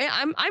pipelines, all right?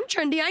 I'm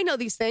trendy. I know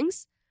these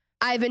things.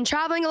 I've been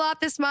traveling a lot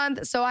this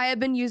month, so I have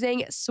been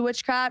using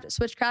Switchcraft.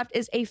 Switchcraft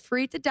is a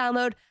free to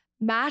download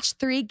match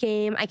 3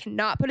 game. I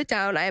cannot put it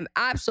down. I am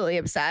absolutely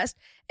obsessed.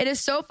 It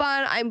is so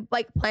fun. I'm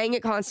like playing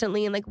it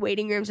constantly in like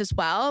waiting rooms as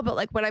well. But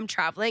like when I'm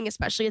traveling,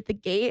 especially at the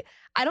gate,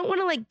 I don't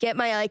want to like get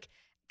my like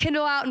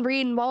Kindle out and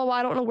read and blah, blah, blah.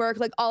 I don't want to work.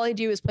 Like all I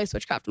do is play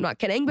Switchcraft. I'm not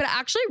kidding. But it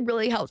actually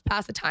really helps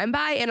pass the time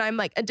by. And I'm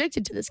like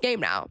addicted to this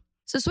game now.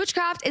 So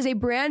Switchcraft is a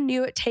brand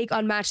new take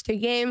on match 3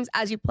 games.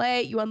 As you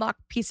play, you unlock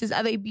pieces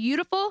of a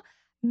beautiful,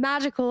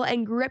 magical,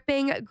 and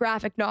gripping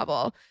graphic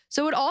novel.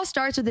 So it all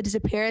starts with the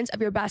disappearance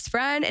of your best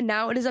friend, and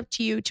now it is up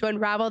to you to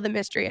unravel the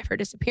mystery of her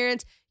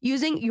disappearance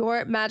using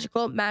your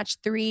magical match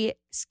 3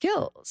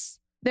 skills.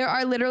 There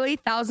are literally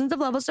thousands of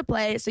levels to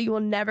play, so you will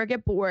never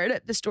get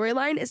bored. The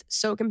storyline is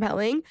so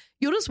compelling.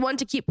 You'll just want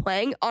to keep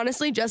playing,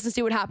 honestly, just to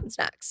see what happens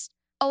next.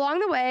 Along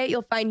the way,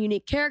 you'll find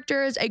unique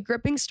characters, a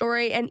gripping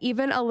story, and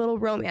even a little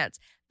romance.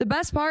 The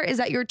best part is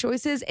that your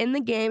choices in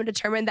the game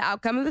determine the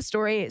outcome of the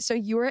story, so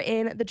you are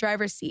in the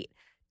driver's seat.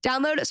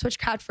 Download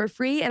Switchcraft for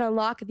free and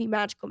unlock the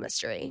magical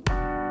mystery.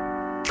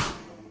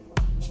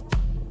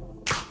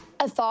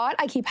 A thought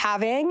I keep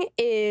having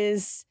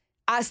is,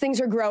 as things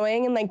are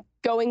growing and like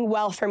going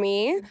well for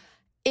me,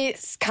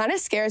 it kind of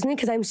scares me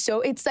because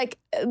it's like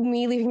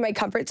me leaving my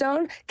comfort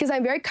zone because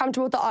I'm very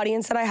comfortable with the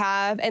audience that I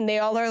have and they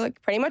all are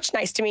like pretty much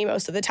nice to me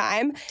most of the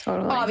time.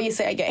 Totally.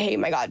 Obviously I get hate.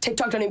 My God,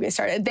 TikTok don't even get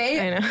started.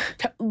 I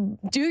know.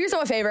 Do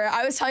yourself a favor.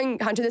 I was telling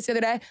Hunter this the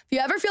other day. If you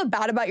ever feel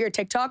bad about your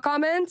TikTok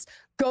comments,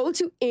 go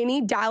to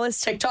any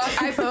Dallas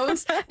TikTok I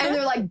post and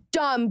they're like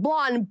dumb,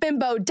 blonde,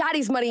 bimbo,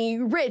 daddy's money,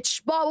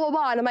 rich, blah, blah,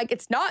 blah. And I'm like,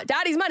 it's not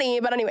daddy's money.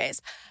 But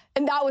anyways.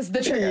 And that was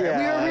the trigger. Yeah,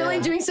 we were really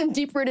doing some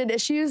deep-rooted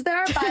issues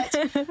there. But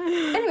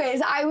anyways,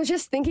 I was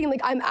just thinking,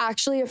 like, I'm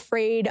actually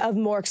afraid of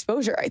more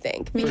exposure, I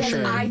think. Because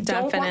sure. I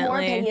don't want more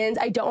opinions.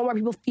 I don't want more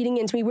people feeding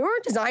into me. We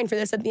weren't designed for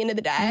this at the end of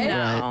the day.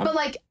 No. But,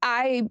 like,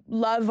 I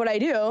love what I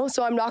do.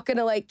 So I'm not going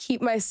to, like,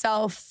 keep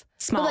myself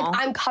small. But,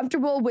 like, I'm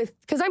comfortable with,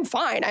 because I'm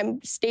fine.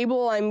 I'm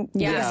stable. I'm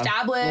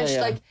established.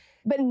 Yeah. Like,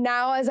 but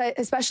now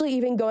especially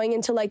even going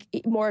into, like,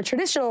 more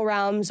traditional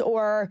realms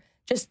or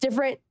just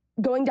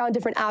going down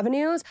different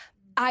avenues,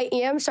 I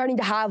am starting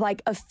to have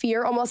like a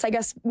fear almost, I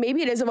guess,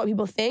 maybe it is of what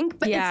people think,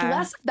 but it's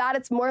less of that.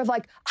 It's more of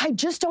like, I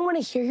just don't want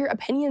to hear your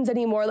opinions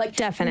anymore. Like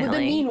definitely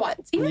the mean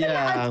ones. Even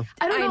I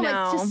don't know,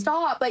 like just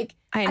stop. Like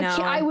I know.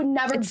 I would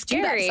never it's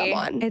do scary. that to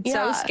someone. It's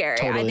so scary.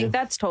 Totally. I think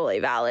that's totally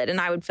valid.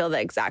 And I would feel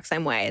the exact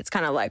same way. It's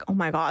kind of like, oh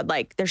my God,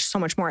 like there's so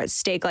much more at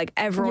stake. Like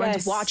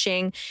everyone's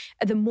watching.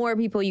 The more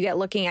people you get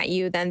looking at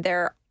you, then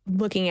they're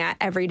looking at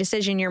every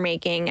decision you're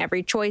making,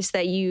 every choice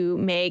that you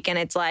make. And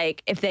it's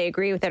like, if they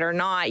agree with it or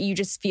not, you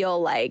just feel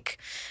like,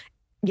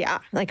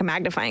 like a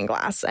magnifying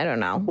glass. I don't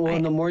know. Well,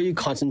 and the more you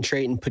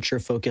concentrate and put your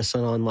focus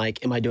on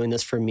like, am I doing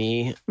this for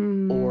me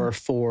or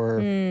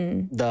for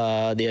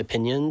the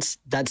opinions?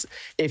 That's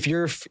if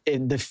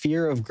the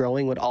fear of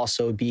growing would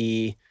also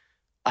be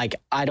like,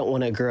 I don't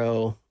want to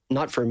grow,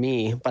 not for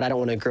me, but I don't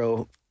want to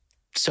grow.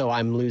 So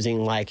I'm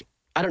losing like,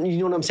 you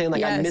know what I'm saying?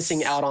 Like I'm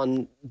missing out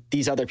on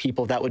these other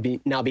people that would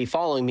now be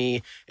following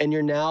me. And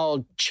you're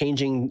now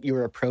changing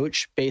your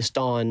approach based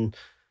on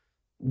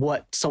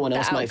what someone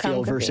else might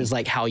feel versus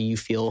like how you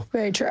feel.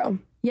 Very true.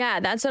 Yeah,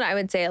 that's what I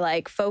would say.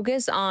 Like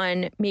focus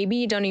on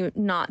maybe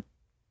not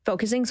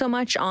focusing so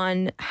much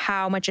on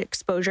how much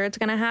exposure it's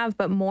going to have,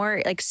 but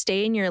more like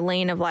stay in your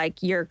lane of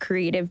like your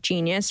creative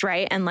genius,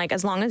 right? And like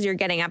as long as you're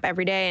getting up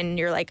every day and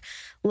you're like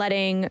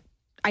letting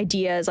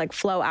ideas like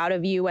flow out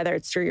of you, whether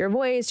it's through your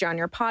voice, you're on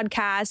your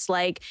podcast,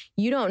 like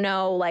you don't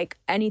know like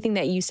anything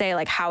that you say,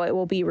 like how it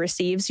will be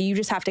received. So you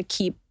just have to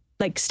keep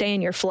like stay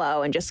in your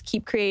flow and just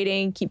keep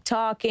creating, keep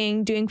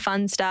talking, doing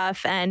fun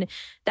stuff. And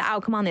the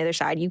outcome on the other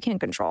side, you can't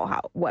control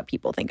what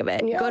people think of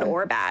it, good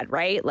or bad,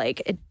 right?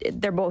 Like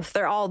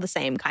they're all the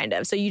same kind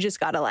of. So you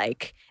just gotta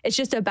like, it's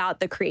just about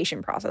the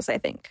creation process, I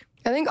think.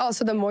 I think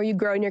also the more you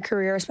grow in your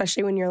career,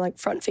 especially when you're like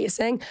front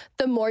facing,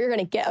 the more you're going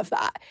to give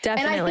that.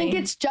 Definitely. And I think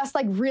it's just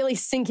like really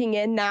sinking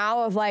in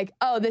now of like,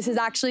 oh, this is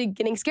actually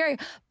getting scary.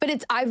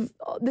 But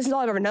this is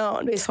all I've ever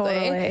known, basically.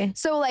 Totally.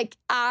 So like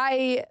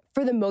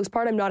for the most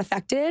part, I'm not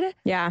affected.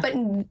 Yeah. But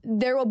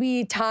there will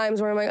be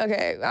times where I'm like,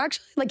 okay,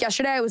 actually, like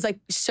yesterday I was like,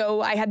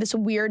 I had this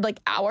weird like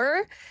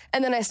hour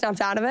and then I snapped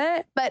out of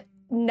it. But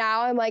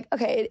now I'm like,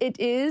 okay,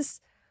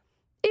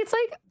 It's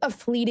like a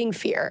fleeting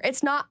fear.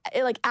 It's not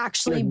like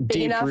actually Like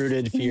big enough.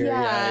 deep-rooted fear.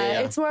 Yeah.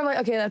 It's more like,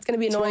 okay, that's going to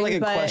be It's annoying. more like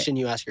a but question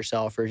you ask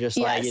yourself, or just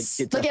like, yes.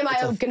 it's Like, am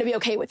I going to be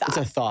okay with that? It's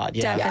a thought.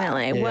 Yeah.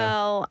 Definitely. Yeah.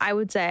 Well, I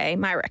would say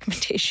my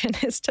recommendation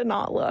is to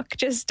not look.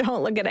 Just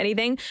don't look at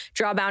anything.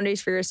 Draw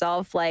boundaries for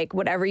yourself. Like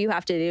whatever you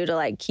have to do to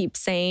like keep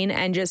sane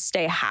and just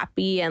stay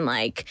happy and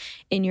like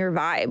in your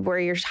vibe where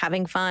you're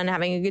having fun,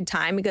 having a good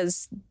time,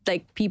 because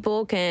like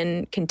people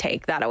can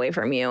take that away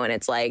from you. And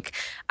it's like,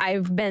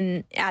 I've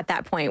been at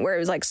that point where it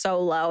was like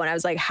so low and I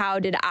was like, how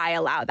did I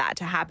allow that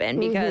to happen?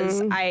 Because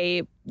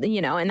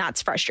and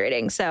that's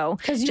frustrating. So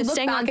because you look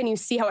back and you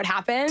see how it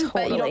happened,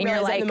 but you don't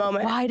realize it in the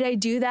moment. Why did I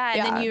do that?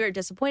 And then you're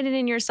disappointed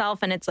in yourself,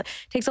 and it's like,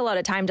 takes a lot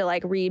of time to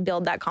like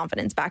rebuild that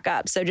confidence back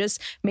up. So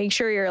just make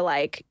sure you're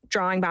like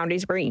drawing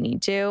boundaries where you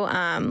need to.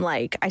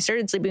 Like I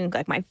started sleeping with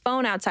like my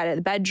phone outside of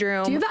the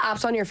bedroom. Do you have the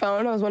apps on your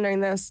phone? I was wondering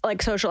this.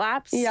 Like social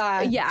apps?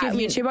 Yeah. Yeah. Do you have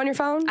YouTube on your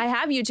phone? I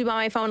have YouTube on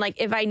my phone. Like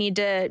if I need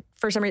to,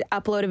 for some reason,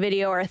 upload a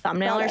video or a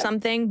thumbnail or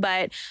something,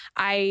 but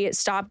I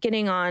stopped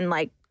getting on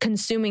like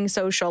consuming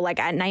social like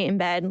at night in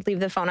bed, leave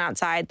the phone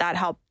outside. That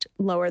helped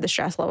lower the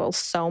stress levels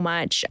so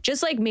much.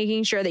 Just like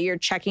making sure that you're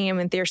checking in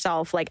with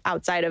yourself like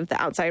outside of the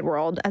outside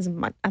world as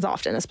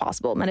often as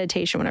possible.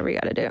 Meditation, whatever you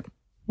got to do.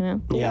 You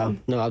know? Yeah,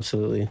 no,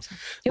 absolutely.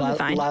 You'll be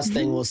fine. Last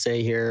thing we'll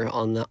say here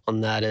on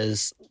that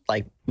is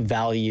like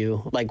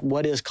value. Like,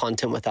 what is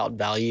content without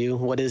value?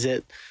 What is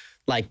it?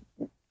 Like,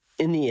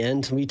 in the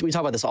end, we talk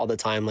about this all the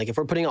time. Like, if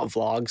we're putting out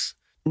vlogs,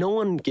 no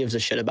one gives a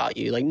shit about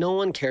you. Like, no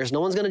one cares.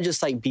 No one's gonna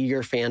just like be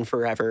your fan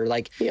forever.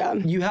 Like,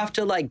 you have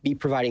to like be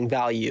providing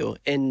value,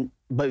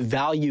 but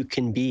value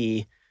can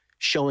be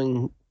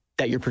showing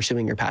that you're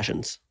pursuing your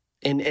passions.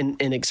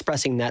 And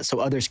expressing that so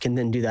others can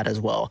then do that as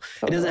well.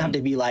 Totally. It doesn't have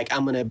to be like,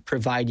 I'm going to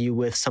provide you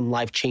with some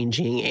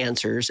life-changing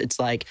answers. It's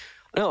like,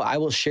 no, I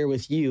will share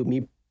with you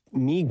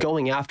me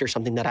going after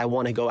something that I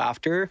want to go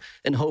after,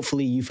 and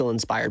hopefully you feel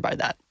inspired by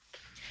that.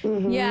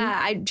 Mm-hmm. Yeah,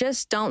 I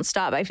just don't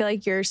stop. I feel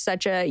like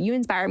you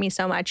inspire me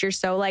so much. You're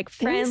so like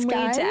friendly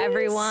to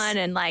everyone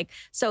and like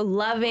so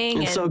loving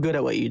and so good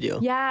at what you do.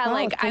 Yeah,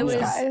 I was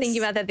thinking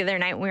about that the other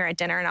night when we were at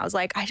dinner, and I was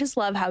like, I just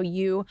love how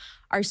you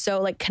are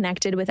so like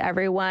connected with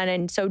everyone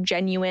and so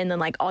genuine, and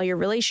like all your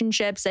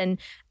relationships and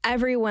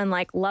everyone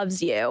like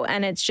loves you.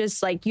 And it's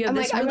just like you have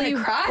I'm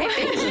gonna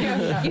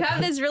cry. You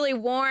have this really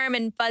warm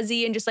and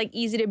fuzzy and just like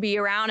easy to be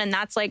around, and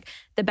that's like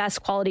the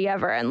best quality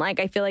ever. And like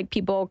I feel like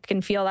people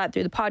can feel that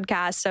through the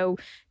podcast. So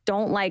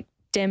don't like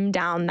dim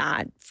down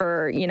that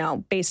for,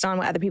 based on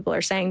what other people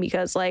are saying,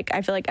 because like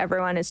I feel like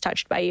everyone is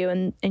touched by you,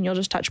 and you'll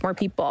just touch more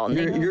people, and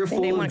they want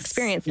to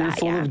experience that. You're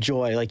full of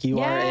joy. Like you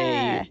are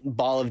a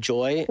ball of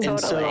joy. Totally. And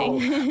so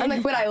I'm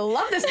like, but I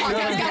love this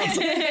podcast,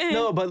 guys.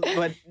 No,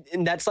 but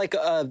and that's like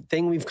a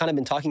thing we've kind of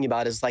been talking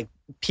about, is like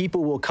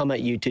people will come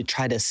at you to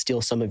try to steal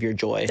some of your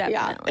joy.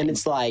 Definitely. And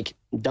it's like,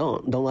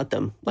 don't let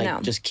them.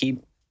 Like just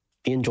keep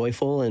being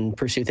joyful and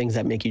pursue things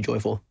that make you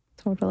joyful.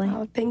 Totally.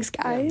 Oh, thanks,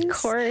 guys. Of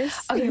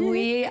course. Okay,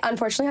 we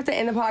unfortunately have to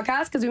end the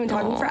podcast because we've been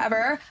talking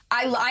forever.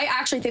 I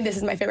actually think this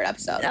is my favorite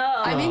episode.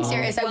 I'm being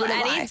serious. I wouldn't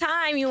lie.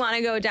 Anytime you want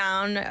to go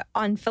down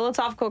on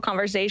philosophical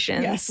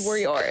conversations, we're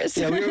yours.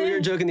 Yeah, we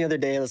were joking the other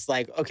day. It's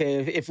like,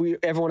 okay, if we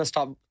ever want to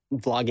stop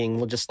vlogging,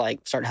 we'll just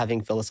like start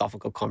having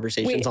philosophical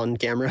conversations on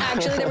camera.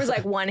 Actually, there was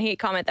like one hate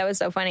comment that was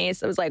so funny.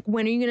 So it was like,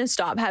 when are you going to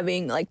stop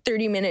having like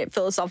 30-minute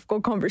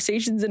philosophical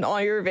conversations in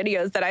all your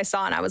videos that I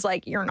saw? And I was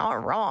like, you're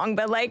not wrong,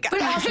 but like,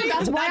 but also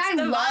that's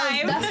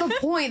why that's the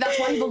point. That's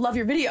why people love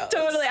your videos.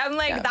 Totally. I'm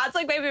like, that's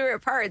like my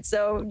favorite part.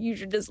 So you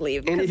should just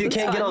leave. And if you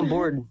can't get on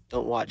board,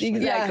 don't watch.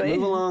 Exactly.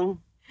 Move along.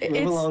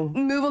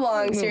 Move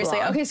along.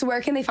 Seriously. Okay, so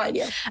where can they find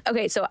you?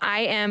 Okay, so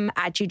I am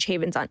at Juge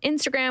Havens on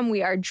Instagram.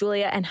 We are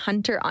Julia and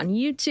Hunter on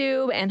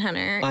YouTube. And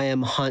Hunter, I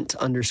am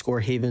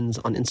Hunt_Havens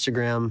on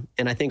Instagram.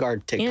 And I think our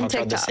TikToks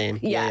are the same.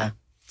 Yeah.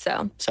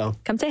 So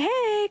come say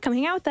hey, come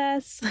hang out with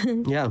us.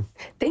 Yeah.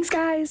 Thanks,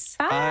 guys.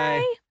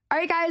 Bye. All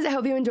right, guys, I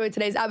hope you enjoyed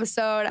today's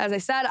episode. As I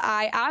said,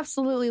 I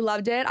absolutely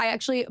loved it. I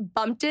actually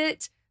bumped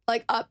it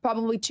like up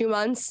probably 2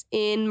 months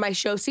in my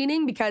show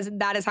seating because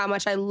that is how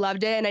much I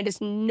loved it. And I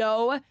just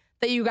know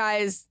that you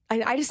guys,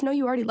 I just know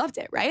you already loved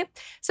it, right?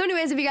 So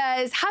anyways, if you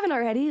guys haven't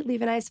already,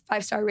 leave a nice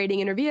 5-star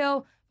rating and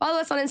review. Follow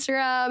us on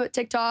Instagram,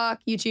 TikTok,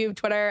 YouTube,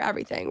 Twitter,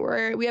 everything.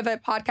 We have a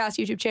podcast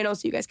YouTube channel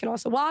so you guys can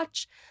also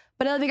watch.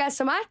 But I love you guys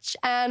so much,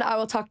 and I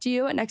will talk to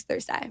you next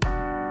Thursday.